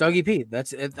 It's Dougie P.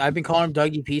 That's it. I've been calling him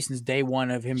Dougie P since day one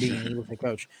of him being an Eagles head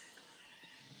coach.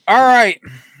 All right.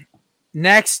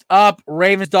 Next up,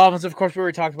 Ravens Dolphins. Of course, we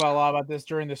already talked about a lot about this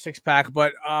during the 6-pack,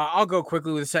 but I'll go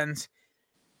quickly with a sentence.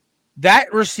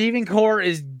 That receiving core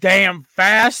is damn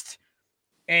fast,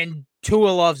 and Tua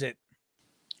loves it.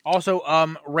 Also,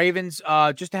 Ravens,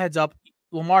 just a heads up,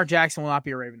 Lamar Jackson will not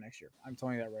be a Raven next year. I'm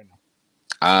telling you that right now.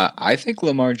 I think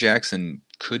Lamar Jackson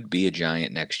could be a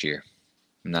Giant next year.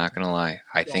 I'm not going to lie.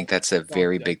 I think that's a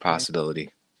very big possibility.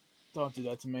 Don't do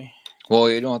that to me. Well,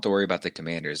 you don't have to worry about the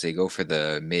Commanders. They go for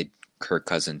the mid-Kirk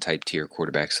Cousin type tier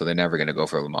quarterback, so they're never going to go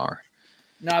for Lamar.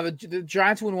 No, the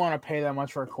Giants wouldn't want to pay that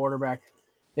much for a quarterback.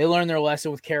 They learned their lesson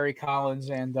with Kerry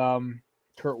Collins and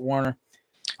Kurt Warner.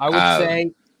 I would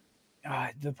say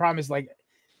the problem is, like,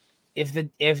 if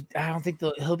I don't think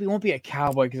he won't be a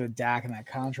Cowboy because of Dak and that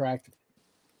contract.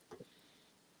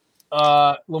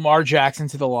 Lamar Jackson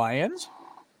to the Lions.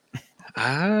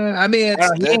 I mean,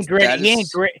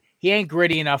 he ain't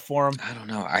gritty enough for him. I don't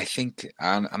know. I think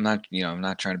I'm not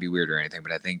trying to be weird or anything,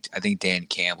 but I think Dan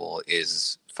Campbell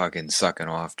is fucking sucking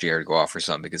off Jared Goff or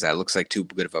something, because that looks like too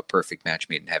good of a perfect match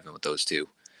made in heaven with those two.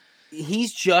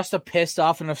 He's just a pissed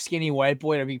off enough skinny white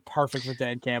boy to be perfect for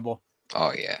Dan Campbell.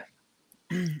 Oh yeah.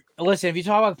 Listen, if you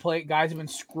talk about guys who've been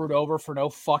screwed over for no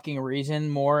fucking reason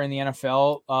more in the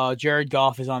NFL, Jared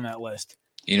Goff is on that list.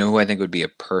 You know who I think would be a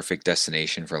perfect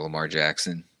destination for Lamar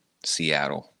Jackson?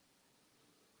 Seattle.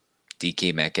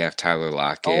 DK Metcalf, Tyler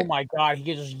Lockett. Oh my God, he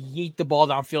could just yeet the ball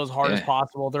downfield as hard as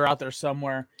possible. They're out there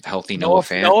somewhere. Healthy Noah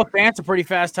Fant. Noah Fant's a pretty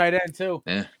fast tight end too.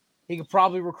 Yeah. He could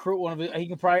probably recruit one of his. I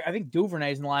think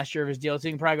Duvernay's in the last year of his deal, so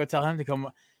you can probably go tell him to come.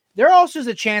 There also is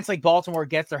a chance like Baltimore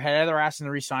gets their head out of their ass and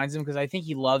re-signs him, because I think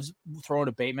he loves throwing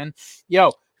to Bateman.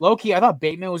 Yo, low-key, I thought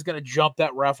Bateman was going to jump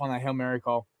that ref on that Hail Mary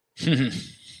call.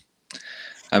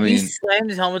 I mean, he slammed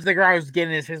his helmet to the ground. I was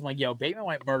getting his fist. I'm like, yo, Bateman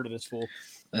might murder this fool.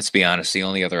 Let's be honest. The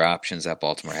only other options that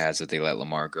Baltimore has if they let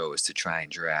Lamar go is to try and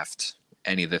draft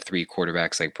any of the three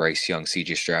quarterbacks like Bryce Young,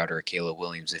 C.J. Stroud, or Caleb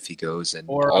Williams if he goes.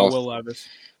 Or Will Levis.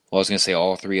 Well, I was going to say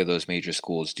all three of those major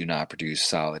schools do not produce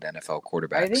solid NFL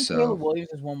quarterbacks. I think Caleb Williams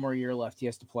has one more year left. He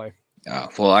has to play.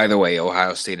 Well, either way,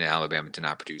 Ohio State and Alabama do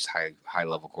not produce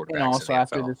high-level quarterbacks. And also, in the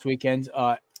after NFL. this weekend,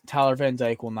 Tyler Van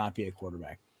Dyke will not be a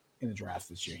quarterback in the draft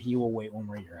this year. He will wait one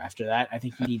more year. After that, I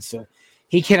think he needs to.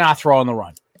 He cannot throw on the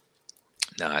run.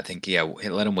 No, I think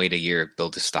let him wait a year,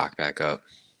 build his stock back up.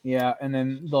 Yeah, and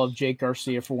then they'll have Jake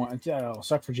Garcia for one. It'll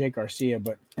suck for Jake Garcia,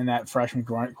 but in that freshman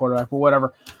quarterback, but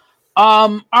whatever.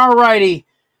 All righty,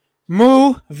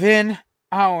 moving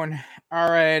on. All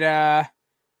right,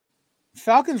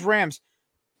 Falcons Rams.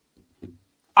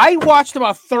 I watched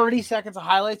about 30 seconds of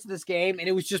highlights of this game, and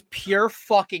it was just pure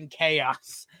fucking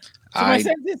chaos. So my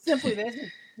sense is simply this: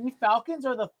 the Falcons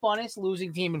are the funnest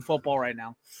losing team in football right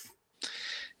now.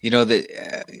 You know that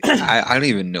I don't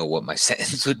even know what my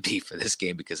sentence would be for this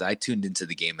game, because I tuned into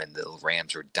the game and the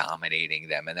Rams were dominating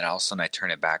them, and then all of a sudden I turn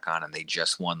it back on and they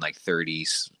just won like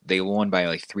 30s. They won by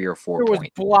like 3 or 4 points. There was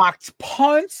blocked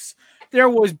punts. There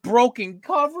was broken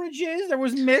coverages. There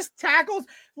was missed tackles.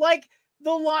 Like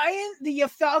the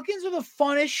Falcons are the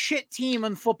funnest shit team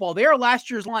in football. They are last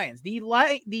year's Lions.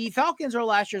 The Falcons are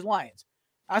last year's Lions.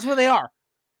 That's what they are.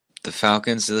 The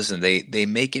Falcons, listen, they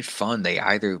make it fun. They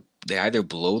either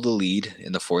blow the lead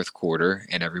in the fourth quarter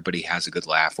and everybody has a good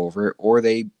laugh over it, or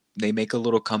they make a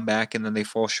little comeback and then they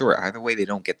fall short. Either way, they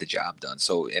don't get the job done.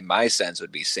 So in my sense, it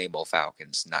would be same old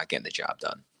Falcons not getting the job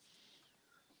done.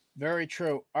 Very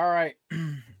true. All right.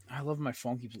 I love my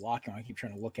phone keeps locking. I keep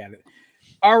trying to look at it.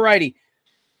 All righty.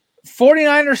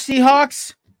 49ers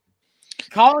Seahawks.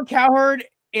 Colin Cowherd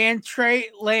and Trey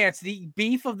Lance, the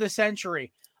beef of the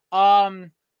century.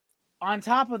 On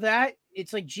top of that,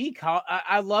 it's like, gee,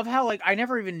 I love how, like, I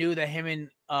never even knew that him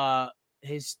and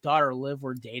his daughter Liv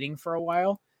were dating for a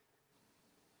while.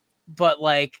 But,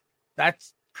 like,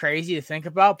 that's crazy to think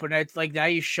about. But it's like, now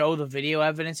you show the video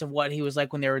evidence of what he was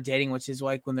like when they were dating, which is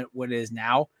like what it is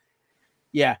now.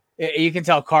 Yeah, you can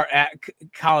tell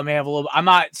Colin may have a little bit. I'm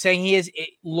not saying he is. It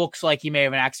looks like he may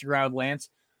have an axe to grind with Lance.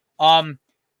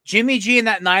 Jimmy G and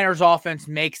that Niners offense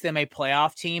makes them a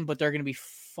playoff team, but they're going to be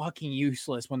fucking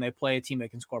useless when they play a team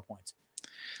that can score points.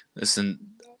 Listen,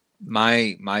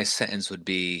 my sentence would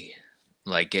be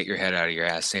like, get your head out of your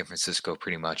ass, San Francisco,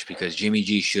 pretty much, because Jimmy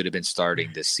G should have been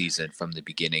starting this season from the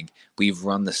beginning. We've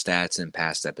run the stats in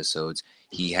past episodes.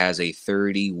 He has a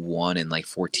 31 and like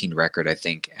 14 record, I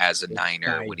think, as a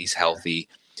Niner when he's healthy.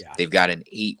 Yeah. They've got an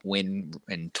 8-win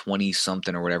and 20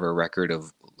 something or whatever record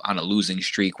of on a losing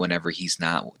streak whenever he's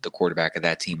not the quarterback of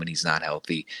that team when he's not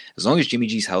healthy. As long as Jimmy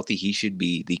G's healthy, he should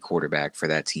be the quarterback for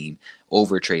that team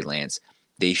over Trey Lance.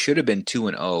 They should have been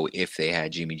 2-0 if they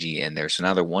had Jimmy G in there. So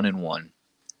now they're 1-1.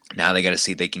 Now they got to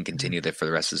see if they can continue that for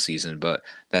the rest of the season. But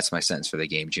that's my sentence for the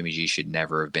game. Jimmy G should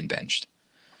never have been benched.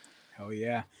 Oh,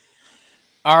 yeah.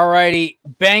 All righty.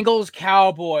 Bengals,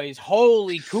 Cowboys.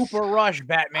 Holy Cooper Rush,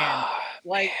 Batman.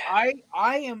 Like, I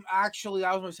am actually,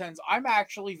 that was my sentence. I'm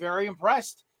actually very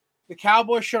impressed. The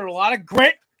Cowboys showed a lot of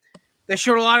grit. They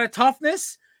showed a lot of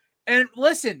toughness. And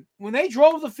listen, when they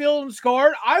drove the field and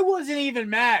scored, I wasn't even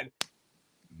mad.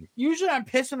 Usually I'm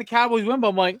pissed when the Cowboys win, but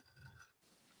I'm like,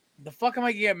 the fuck am I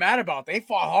going to get mad about? They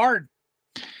fought hard.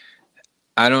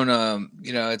 I don't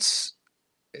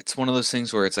it's one of those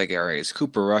things where it's like, all right, is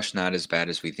Cooper Rush not as bad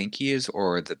as we think he is,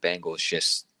 or are the Bengals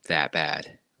just that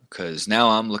bad? Because now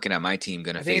I'm looking at my team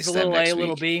going to face them next week. I think it's a little A, a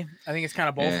little B. I think it's kind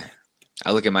of both. Yeah.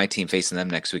 I look at my team facing them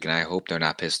next week, and I hope they're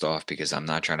not pissed off because I'm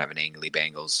not trying to have an angry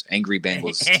Bengals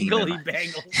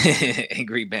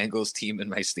team in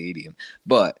my stadium.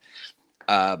 But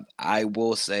I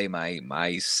will say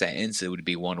my sentence, it would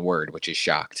be one word, which is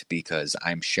shocked, because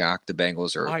I'm shocked the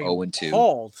Bengals are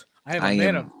 0-2. I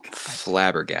am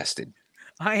flabbergasted.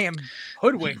 I am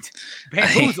hoodwinked,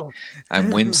 bamboozled.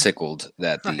 I'm whimsicled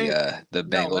that the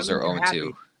Bengals are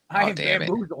 0-2. I am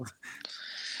bamboozled.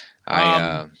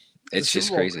 It's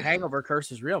just crazy. Hangover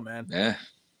curse is real, man. Yeah,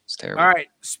 it's terrible. All right,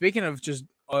 speaking of just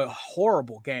a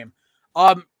horrible game,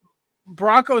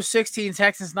 Broncos 16,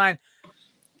 Texans 9.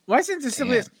 My sentence is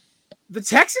simply the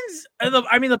Texans.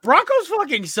 The Broncos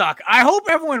fucking suck. I hope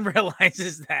everyone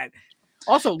realizes that.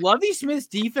 Also, Lovie Smith's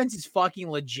defense is fucking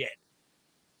legit.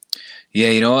 Yeah,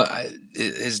 you know what?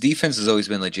 His defense has always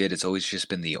been legit. It's always just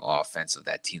been the offense of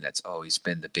that team that's always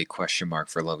been the big question mark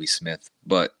for Lovie Smith.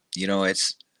 But,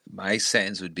 my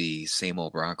sentence would be same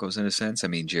old Broncos in a sense. I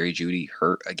mean, Jerry Jeudy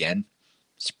hurt again.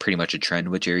 It's pretty much a trend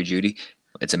with Jerry Jeudy.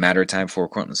 It's a matter of time before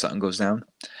Cortland Sutton goes down.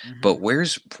 Mm-hmm. But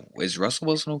is Russell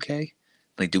Wilson okay?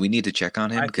 Like, do we need to check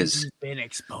on him? Because he's been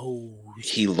exposed.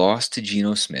 He lost to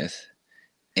Geno Smith,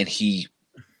 and he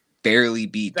barely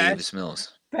beat Davis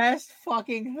Mills. Best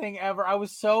fucking thing ever. I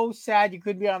was so sad you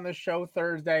couldn't be on the show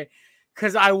Thursday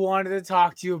because I wanted to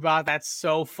talk to you about that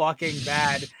so fucking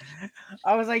bad.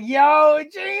 I was like, yo,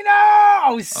 Geno!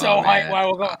 I was so hyped while I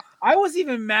was going. I wasn't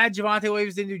even mad Javonte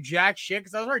Williams didn't do jack shit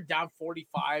because I was already down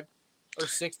 45 or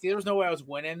 60. There was no way I was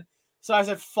winning. So I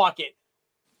said, fuck it.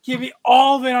 Give me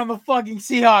all of it on the fucking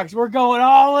Seahawks. We're going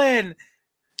all in.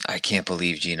 I can't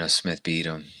believe Geno Smith beat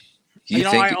him.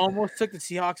 I almost took the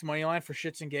Seahawks money line for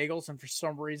shits and giggles, and for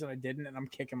some reason I didn't, and I'm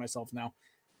kicking myself now.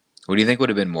 What do you think would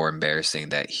have been more embarrassing,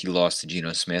 that he lost to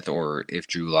Geno Smith, or if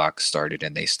Drew Lock started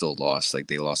and they still lost, like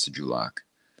they lost to Drew Lock?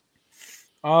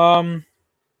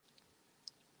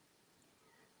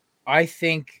 I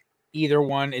think either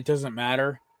one, it doesn't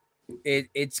matter.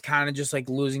 It's kind of just like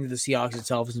losing to the Seahawks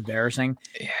itself is embarrassing.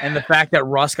 Yeah. And the fact that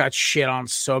Russ got shit on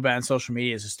so bad on social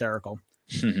media is hysterical.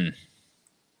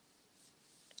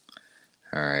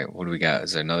 All right, what do we got?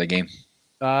 Is there another game?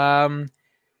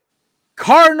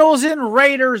 Cardinals and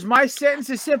Raiders. My sentence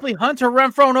is simply Hunter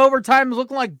Renfrow in overtime is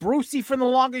looking like Brucey from The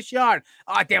Longest Yard.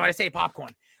 Oh, damn it, I say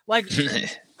popcorn. Like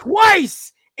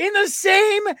twice in the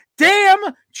same damn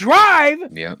drive,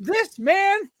 This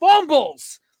man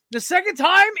fumbles. The second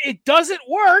time, it doesn't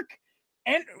work,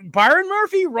 and Byron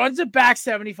Murphy runs it back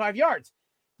 75 yards.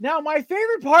 Now, my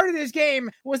favorite part of this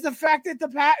game was the fact that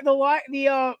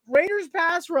the Raiders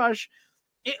pass rush,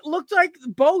 it looked like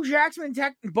Bo Jackson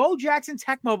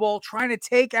Tecmo Bowl trying to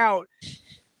take out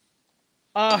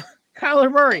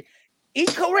Kyler Murray. He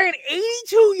ran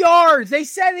 82 yards. They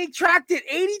said they tracked it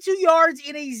 82 yards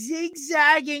in a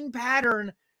zigzagging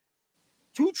pattern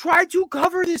to try to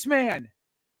cover this man.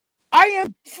 I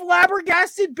am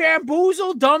flabbergasted,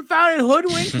 bamboozled, dumbfounded,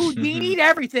 hoodwinked, Houdini'd,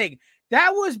 everything.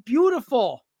 That was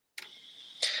beautiful.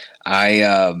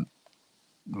 My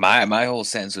whole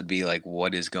sentence would be like,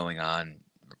 what is going on,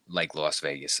 like Las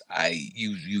Vegas?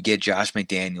 You get Josh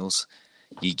McDaniels,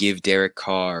 you give Derek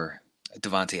Carr,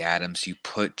 Devontae Adams, you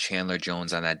put Chandler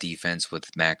Jones on that defense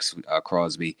with Max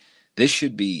Crosby. This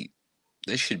should be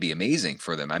this should be amazing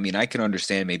for them. I mean, I can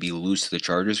understand maybe lose to the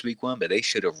Chargers week 1, but they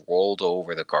should have rolled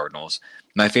over the Cardinals.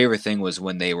 My favorite thing was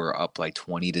when they were up like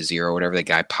 20-0, whatever. The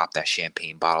guy popped that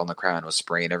champagne bottle in the crowd and was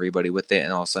spraying everybody with it,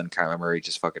 and all of a sudden Kyler Murray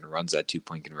just fucking runs that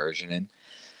 2-point conversion in.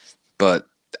 But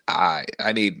I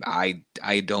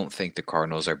don't think the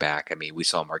Cardinals are back. I mean, we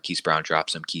saw Marquise Brown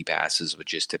drop some key passes,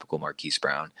 which is typical Marquise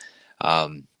Brown.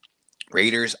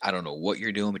 Raiders, I don't know what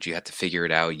you're doing, but you have to figure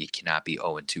it out. You cannot be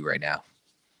 0-2 right now.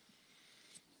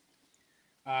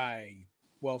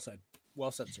 Well said,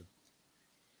 sir.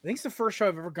 I think it's the first show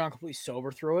I've ever gone completely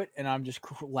sober through it, and I'm just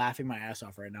laughing my ass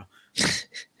off right now.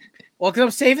 Well, because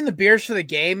I'm saving the beers for the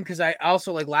game, because I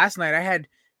also, like, last night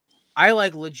I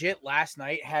legit last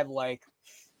night had, like,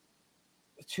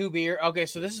 2 beer. Okay,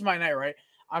 so this is my night, right?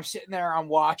 I'm sitting there, I'm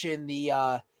watching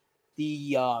the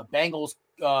Bengals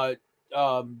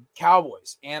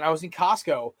Cowboys, and I was in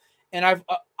Costco, and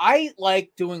I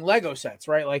like doing Lego sets,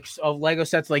 right? Like Lego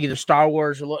sets, like either Star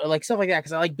Wars or like stuff like that,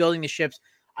 because I like building the ships.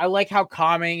 I like how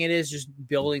calming it is, just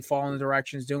building, following the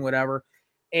directions, doing whatever.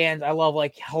 And I love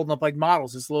like holding up like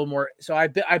models. It's a little more. So I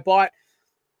bought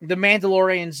the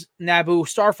Mandalorian's Naboo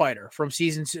Starfighter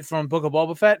from Book of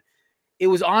Boba Fett. It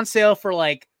was on sale for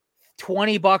like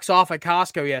 $20 off at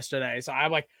Costco yesterday. So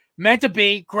I'm like, meant to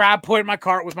be, put it in my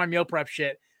cart with my meal prep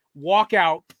shit, walk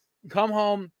out, come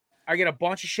home. I get a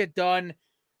bunch of shit done,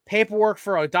 paperwork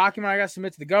for a document I got to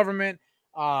submit to the government,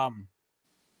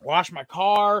 washed my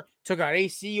car, took out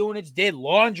AC units, did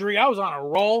laundry. I was on a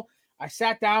roll. I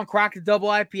sat down, cracked a double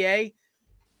IPA,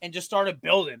 and just started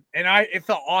building. And it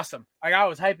felt awesome. I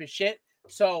was hype as shit.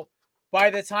 So by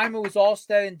the time it was all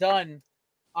said and done,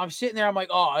 I'm sitting there. I'm like,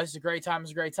 oh, this is a great time.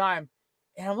 It's a great time.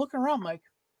 And I'm looking around. I'm like,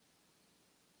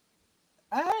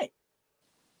 all right,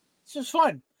 this was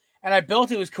fun. And I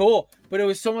built it. It was cool. But it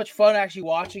was so much fun actually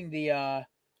watching the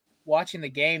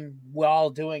game while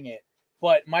doing it.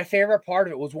 But my favorite part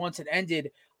of it was once it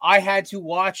ended, I had to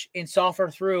watch and suffer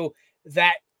through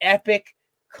that epic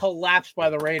collapse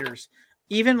by the Raiders.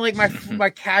 Even like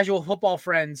my casual football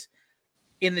friends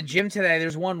in the gym today,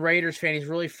 there's one Raiders fan. He's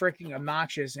really freaking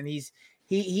obnoxious, and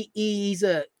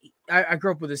I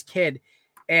grew up with this kid,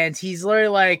 and he's literally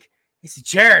like, he said,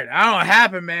 Jared, I don't know what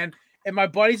happened, man. And my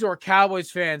buddies who are Cowboys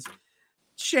fans,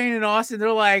 Shane and Austin,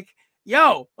 they're like,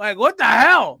 yo, like, what the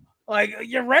hell? Like,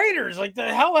 your Raiders, like,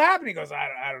 the hell happened? He goes,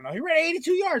 I don't know. He ran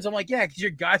 82 yards. I'm like, yeah, because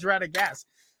your guys are out of gas.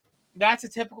 That's a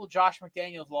typical Josh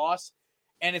McDaniels loss,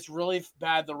 and it's really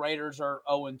bad the Raiders are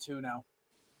 0-2 now.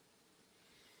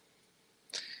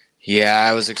 Yeah,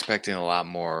 I was expecting a lot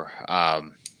more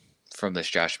from this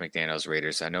Josh McDaniels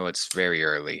Raiders. I know it's very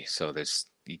early, so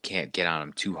you can't get on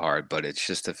them too hard, but it's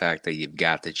just the fact that you've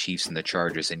got the Chiefs and the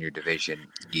Chargers in your division.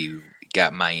 You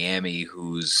got Miami,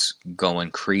 who's going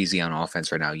crazy on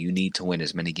offense right now. You need to win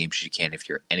as many games as you can if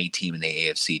you're any team in the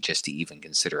AFC just to even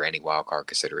consider any wild card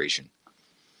consideration.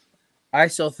 I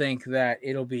still think that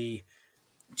it'll be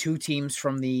 2 teams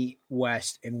from the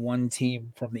West and 1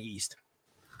 team from the East.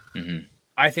 Mm-hmm.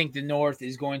 I think the North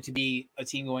is going to be a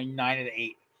team going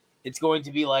 9-8. It's going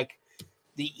to be like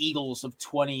the Eagles of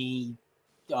 20.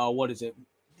 What is it?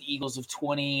 The Eagles of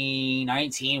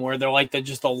 2019, where they're like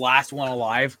just the last one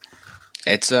alive.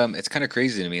 It's kind of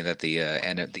crazy to me that the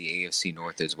end of the AFC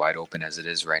North is wide open as it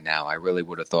is right now. I really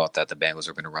would have thought that the Bengals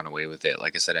were going to run away with it.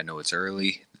 Like I said, I know it's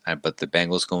early, but the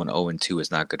Bengals going 0-2 is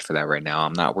not good for that right now.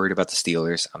 I'm not worried about the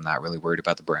Steelers. I'm not really worried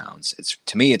about the Browns.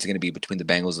 To me, it's going to be between the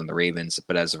Bengals and the Ravens.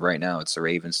 But as of right now, it's the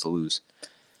Ravens to lose.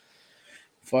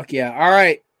 Fuck yeah! All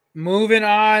right, moving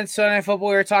on. Sunday Night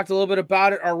Football. We talked a little bit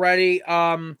about it already.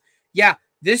 Yeah,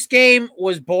 this game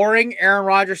was boring. Aaron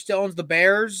Rodgers still owns the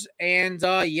Bears, and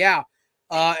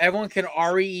everyone can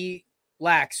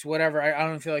relax, whatever. I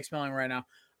don't feel like smelling right now.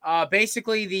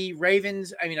 Basically, the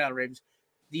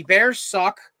Bears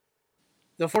suck.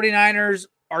 The 49ers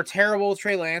are terrible with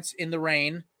Trey Lance in the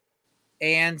rain.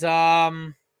 And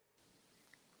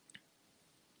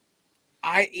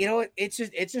it's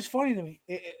just funny to me.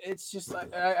 It's just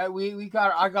like I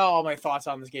got all my thoughts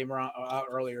on this game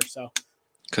earlier. So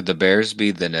could the Bears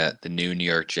be the new New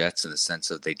York Jets in the sense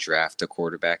that they draft a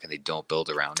quarterback and they don't build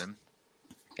around him?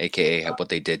 AKA what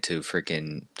they did to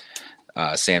freaking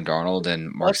Sam Darnold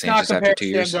and Mark Sanchez after 2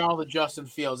 years. Sam Darnold to Justin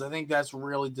Fields. I think that's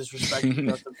really disrespecting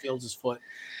Justin Fields' foot.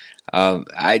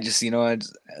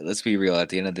 Let's be real. At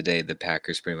the end of the day, the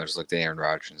Packers pretty much looked at Aaron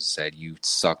Rodgers and said, you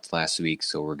sucked last week,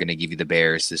 so we're going to give you the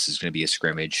Bears. This is going to be a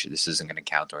scrimmage. This isn't going to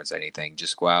count towards anything.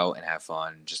 Just go out and have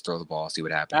fun. Just throw the ball, see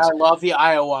what happens. I love the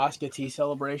ayahuasca tea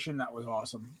celebration. That was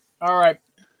awesome. All right.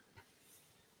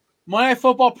 Monday Night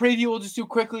Football preview we'll just do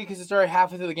quickly because it's already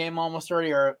halfway through the game, almost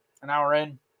already, or an hour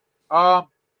in.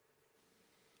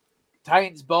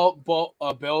 Titans,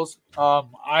 Bills.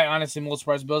 I honestly am a little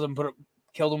surprised the Bills haven't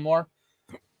killed them more.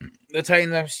 The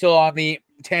Titans are still on the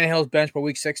Tannehill's bench for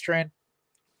Week 6 train.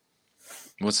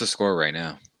 What's the score right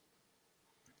now?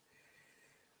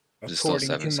 According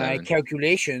to my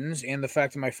calculations and the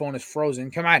fact that my phone is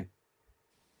frozen. Come on.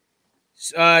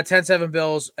 10-7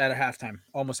 Bills at a halftime.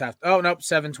 Almost half. Oh, nope.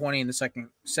 7:20 in the second.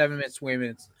 7 minutes.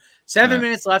 7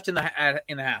 minutes left in the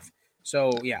half.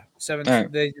 So, yeah. 7.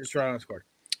 Right. They just right on the score.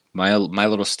 My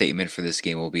little statement for this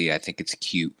game will be, I think it's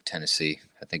cute, Tennessee.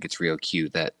 I think it's real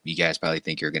cute that you guys probably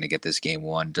think you're going to get this game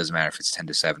won. Doesn't matter if it's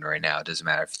 10-7 right now. It doesn't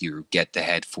matter if you get the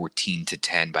head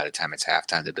 14-10 by the time it's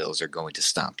halftime. The Bills are going to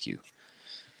stomp you.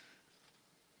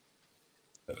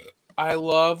 I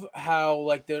love how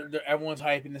like everyone's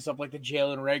hyping this up like the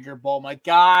Jalen Reagor Bowl. I'm like,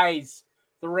 guys,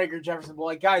 the Reagor Jefferson Bowl.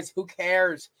 Like, guys, who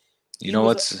cares? You know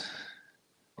what's?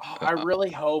 I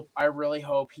really hope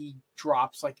he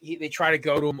drops. Like they try to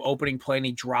go to him opening play and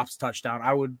he drops touchdown.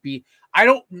 I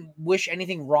don't wish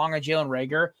anything wrong on Jalen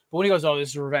Reagor, but when he goes, "Oh, this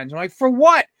is revenge," I'm like, for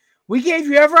what? We gave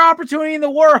you every opportunity in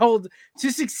the world to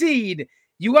succeed.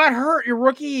 You got hurt your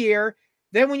rookie year.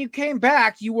 Then when you came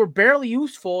back, you were barely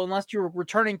useful unless you were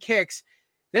returning kicks.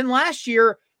 Then last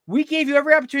year, we gave you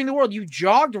every opportunity in the world. You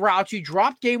jogged routes. You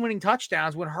dropped game-winning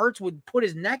touchdowns when Hurts would put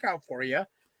his neck out for you.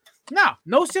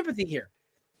 No sympathy here.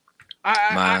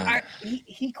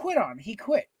 He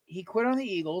quit. He quit on the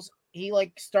Eagles. He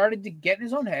started to get in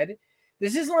his own head.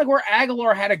 This isn't like where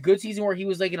Aguilar had a good season where he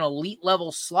was like an elite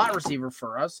level slot receiver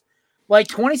for us. Like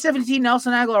 2017,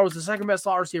 Nelson Aguilar was the second best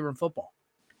slot receiver in football.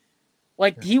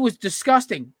 Like, he was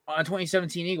disgusting on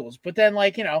 2017 Eagles. But then,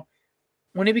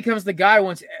 when he becomes the guy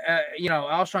once,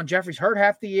 Alshon Jeffrey's hurt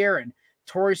half the year and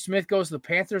Torrey Smith goes to the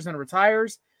Panthers and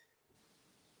retires,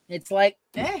 it's like,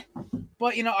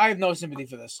 But, I have no sympathy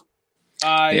for this.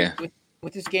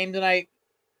 With this game tonight,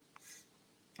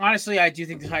 honestly, I do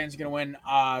think the Titans are going to win.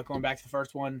 Going back to the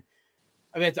first one,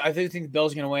 I do think the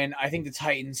Bills are going to win. I think the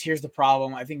Titans, here's the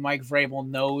problem. I think Mike Vrabel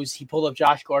knows. He pulled up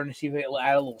Josh Gordon to see if he'll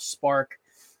add a little spark.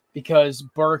 Because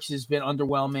Burks has been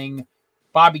underwhelming.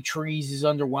 Bobby Trees is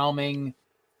underwhelming.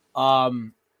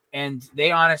 And they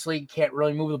honestly can't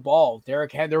really move the ball. Their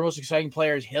most exciting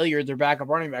player is Hilliard, their backup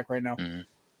running back right now. Mm-hmm.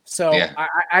 So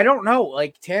I don't know.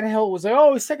 Like Tannehill was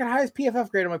like, his second highest PFF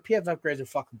grade. I'm like, PFF grades are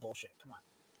fucking bullshit. Come on.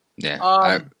 Yeah.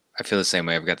 I feel the same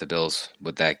way. I've got the Bills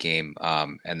with that game.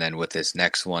 And then with this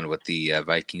next one with the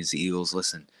Vikings, the Eagles,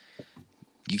 listen,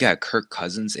 you got Kirk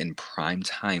Cousins in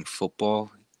primetime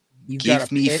football.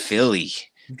 Give me Philly.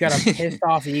 You've got a pissed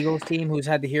off Eagles team who's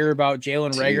had to hear about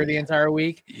Jalen Reagor the entire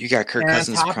week. You got Kirk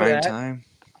Cousins prime time.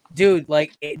 Dude,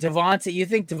 like Devontae, you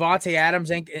think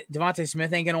Devontae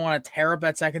Smith ain't gonna want to tear up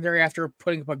that secondary after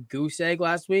putting up a goose egg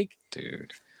last week?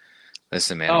 Dude.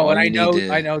 Listen, man. Oh, and I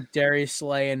know Darius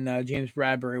Slay and James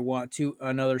Bradbury want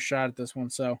another shot at this one,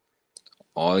 so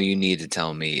all you need to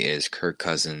tell me is Kirk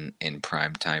Cousins in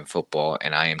primetime football,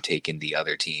 and I am taking the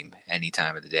other team any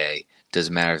time of the day.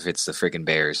 Doesn't matter if it's the freaking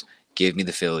Bears. Give me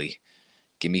the Philly.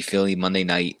 Give me Philly Monday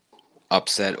night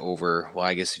upset over. Well,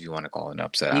 I guess if you want to call it an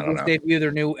upset, Eagles I don't know. Debut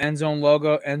their new end zone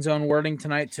logo, end zone wording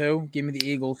tonight too. Give me the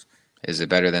Eagles. Is it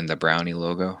better than the Brownie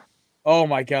logo? Oh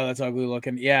my god, that's ugly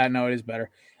looking. Yeah, no, it is better.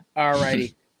 All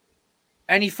righty.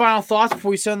 Any final thoughts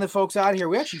before we send the folks out of here?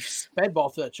 We actually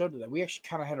spedball through that show today. We actually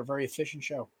kind of had a very efficient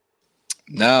show.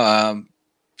 No,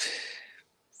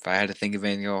 if I had to think of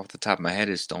anything off the top of my head,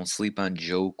 is don't sleep on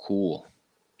Joe Cool.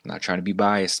 I'm not trying to be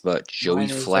biased, but Joey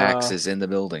Flax is in the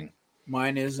building.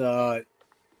 Mine is I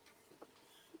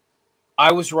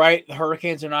was right. The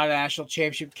Hurricanes are not a national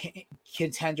championship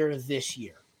contender this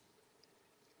year.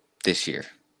 This year.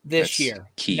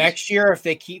 Key. Next year, if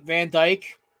they keep Van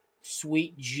Dyke,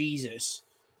 sweet Jesus.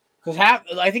 Because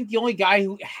I think the only guy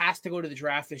who has to go to the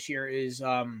draft this year is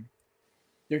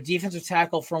their defensive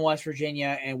tackle from West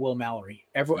Virginia and Will Mallory.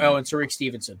 And Tariq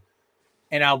Stevenson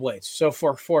and Al Blades. So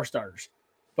for 4 starters.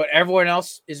 But everyone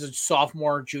else is a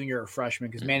sophomore, junior, or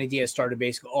freshman because Manny Diaz started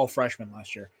basically all freshmen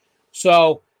last year.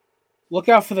 So look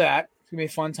out for that. It's going to be a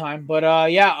fun time. But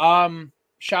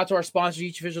shout out to our sponsor,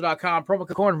 E224.com. Promo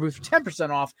code Korner for 10%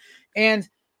 off. And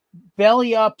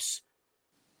Belly Up's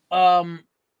Belly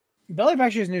Up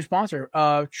actually is a new sponsor.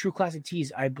 True Classic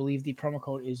Tees. I believe the promo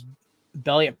code is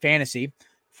Belly Up Fantasy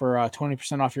for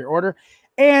 20% off your order.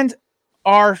 And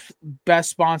our best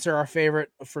sponsor, our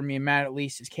favorite for me and Matt at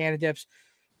least, is Canada Dips.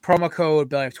 Promo code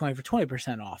Belly Up 20 for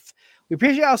 20% off. We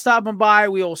appreciate y'all stopping by.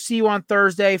 We will see you on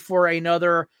Thursday for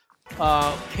another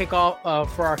kickoff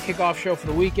for our kickoff show for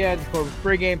the weekend, for the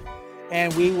pregame.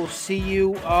 And we will see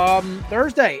you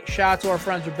Thursday. Shout out to our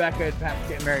friends Rebecca and Pat for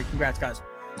getting married. Congrats, guys.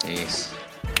 Peace.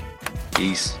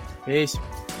 Peace.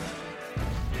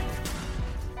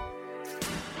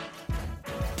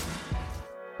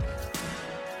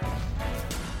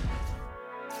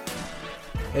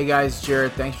 Hey guys,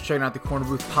 Jared. Thanks for checking out the Corner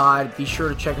Booth Pod. Be sure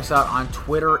to check us out on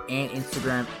Twitter and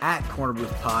Instagram at Corner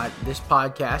Booth Pod. This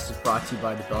podcast is brought to you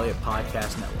by the Belly Up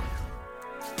Podcast Network.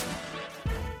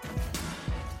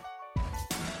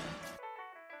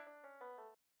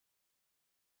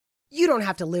 You don't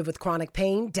have to live with chronic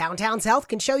pain. Downtown's Health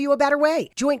can show you a better way.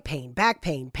 Joint pain, back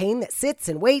pain, pain that sits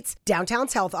and waits.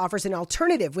 Downtown's Health offers an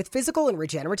alternative with physical and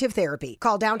regenerative therapy.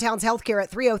 Call Downtown's Healthcare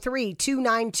at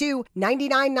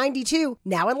 303-292-9992,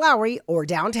 now in Lowry or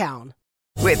downtown.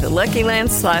 With the Lucky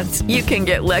Land Slots, you can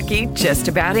get lucky just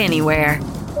about anywhere.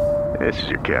 This is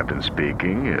your captain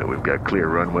speaking. We've got clear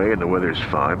runway and the weather's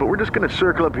fine, but we're just going to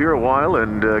circle up here a while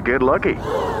and get lucky.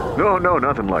 No,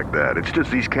 nothing like that. It's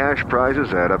just these cash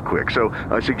prizes add up quick. So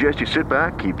I suggest you sit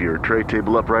back, keep your tray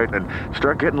table upright, and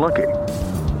start getting lucky.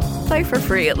 Play for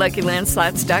free at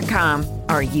LuckyLandSlots.com.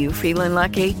 Are you feeling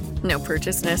lucky? No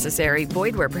purchase necessary.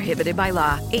 Void where prohibited by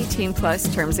law.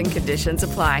 18+ terms and conditions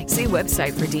apply. See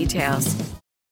website for details.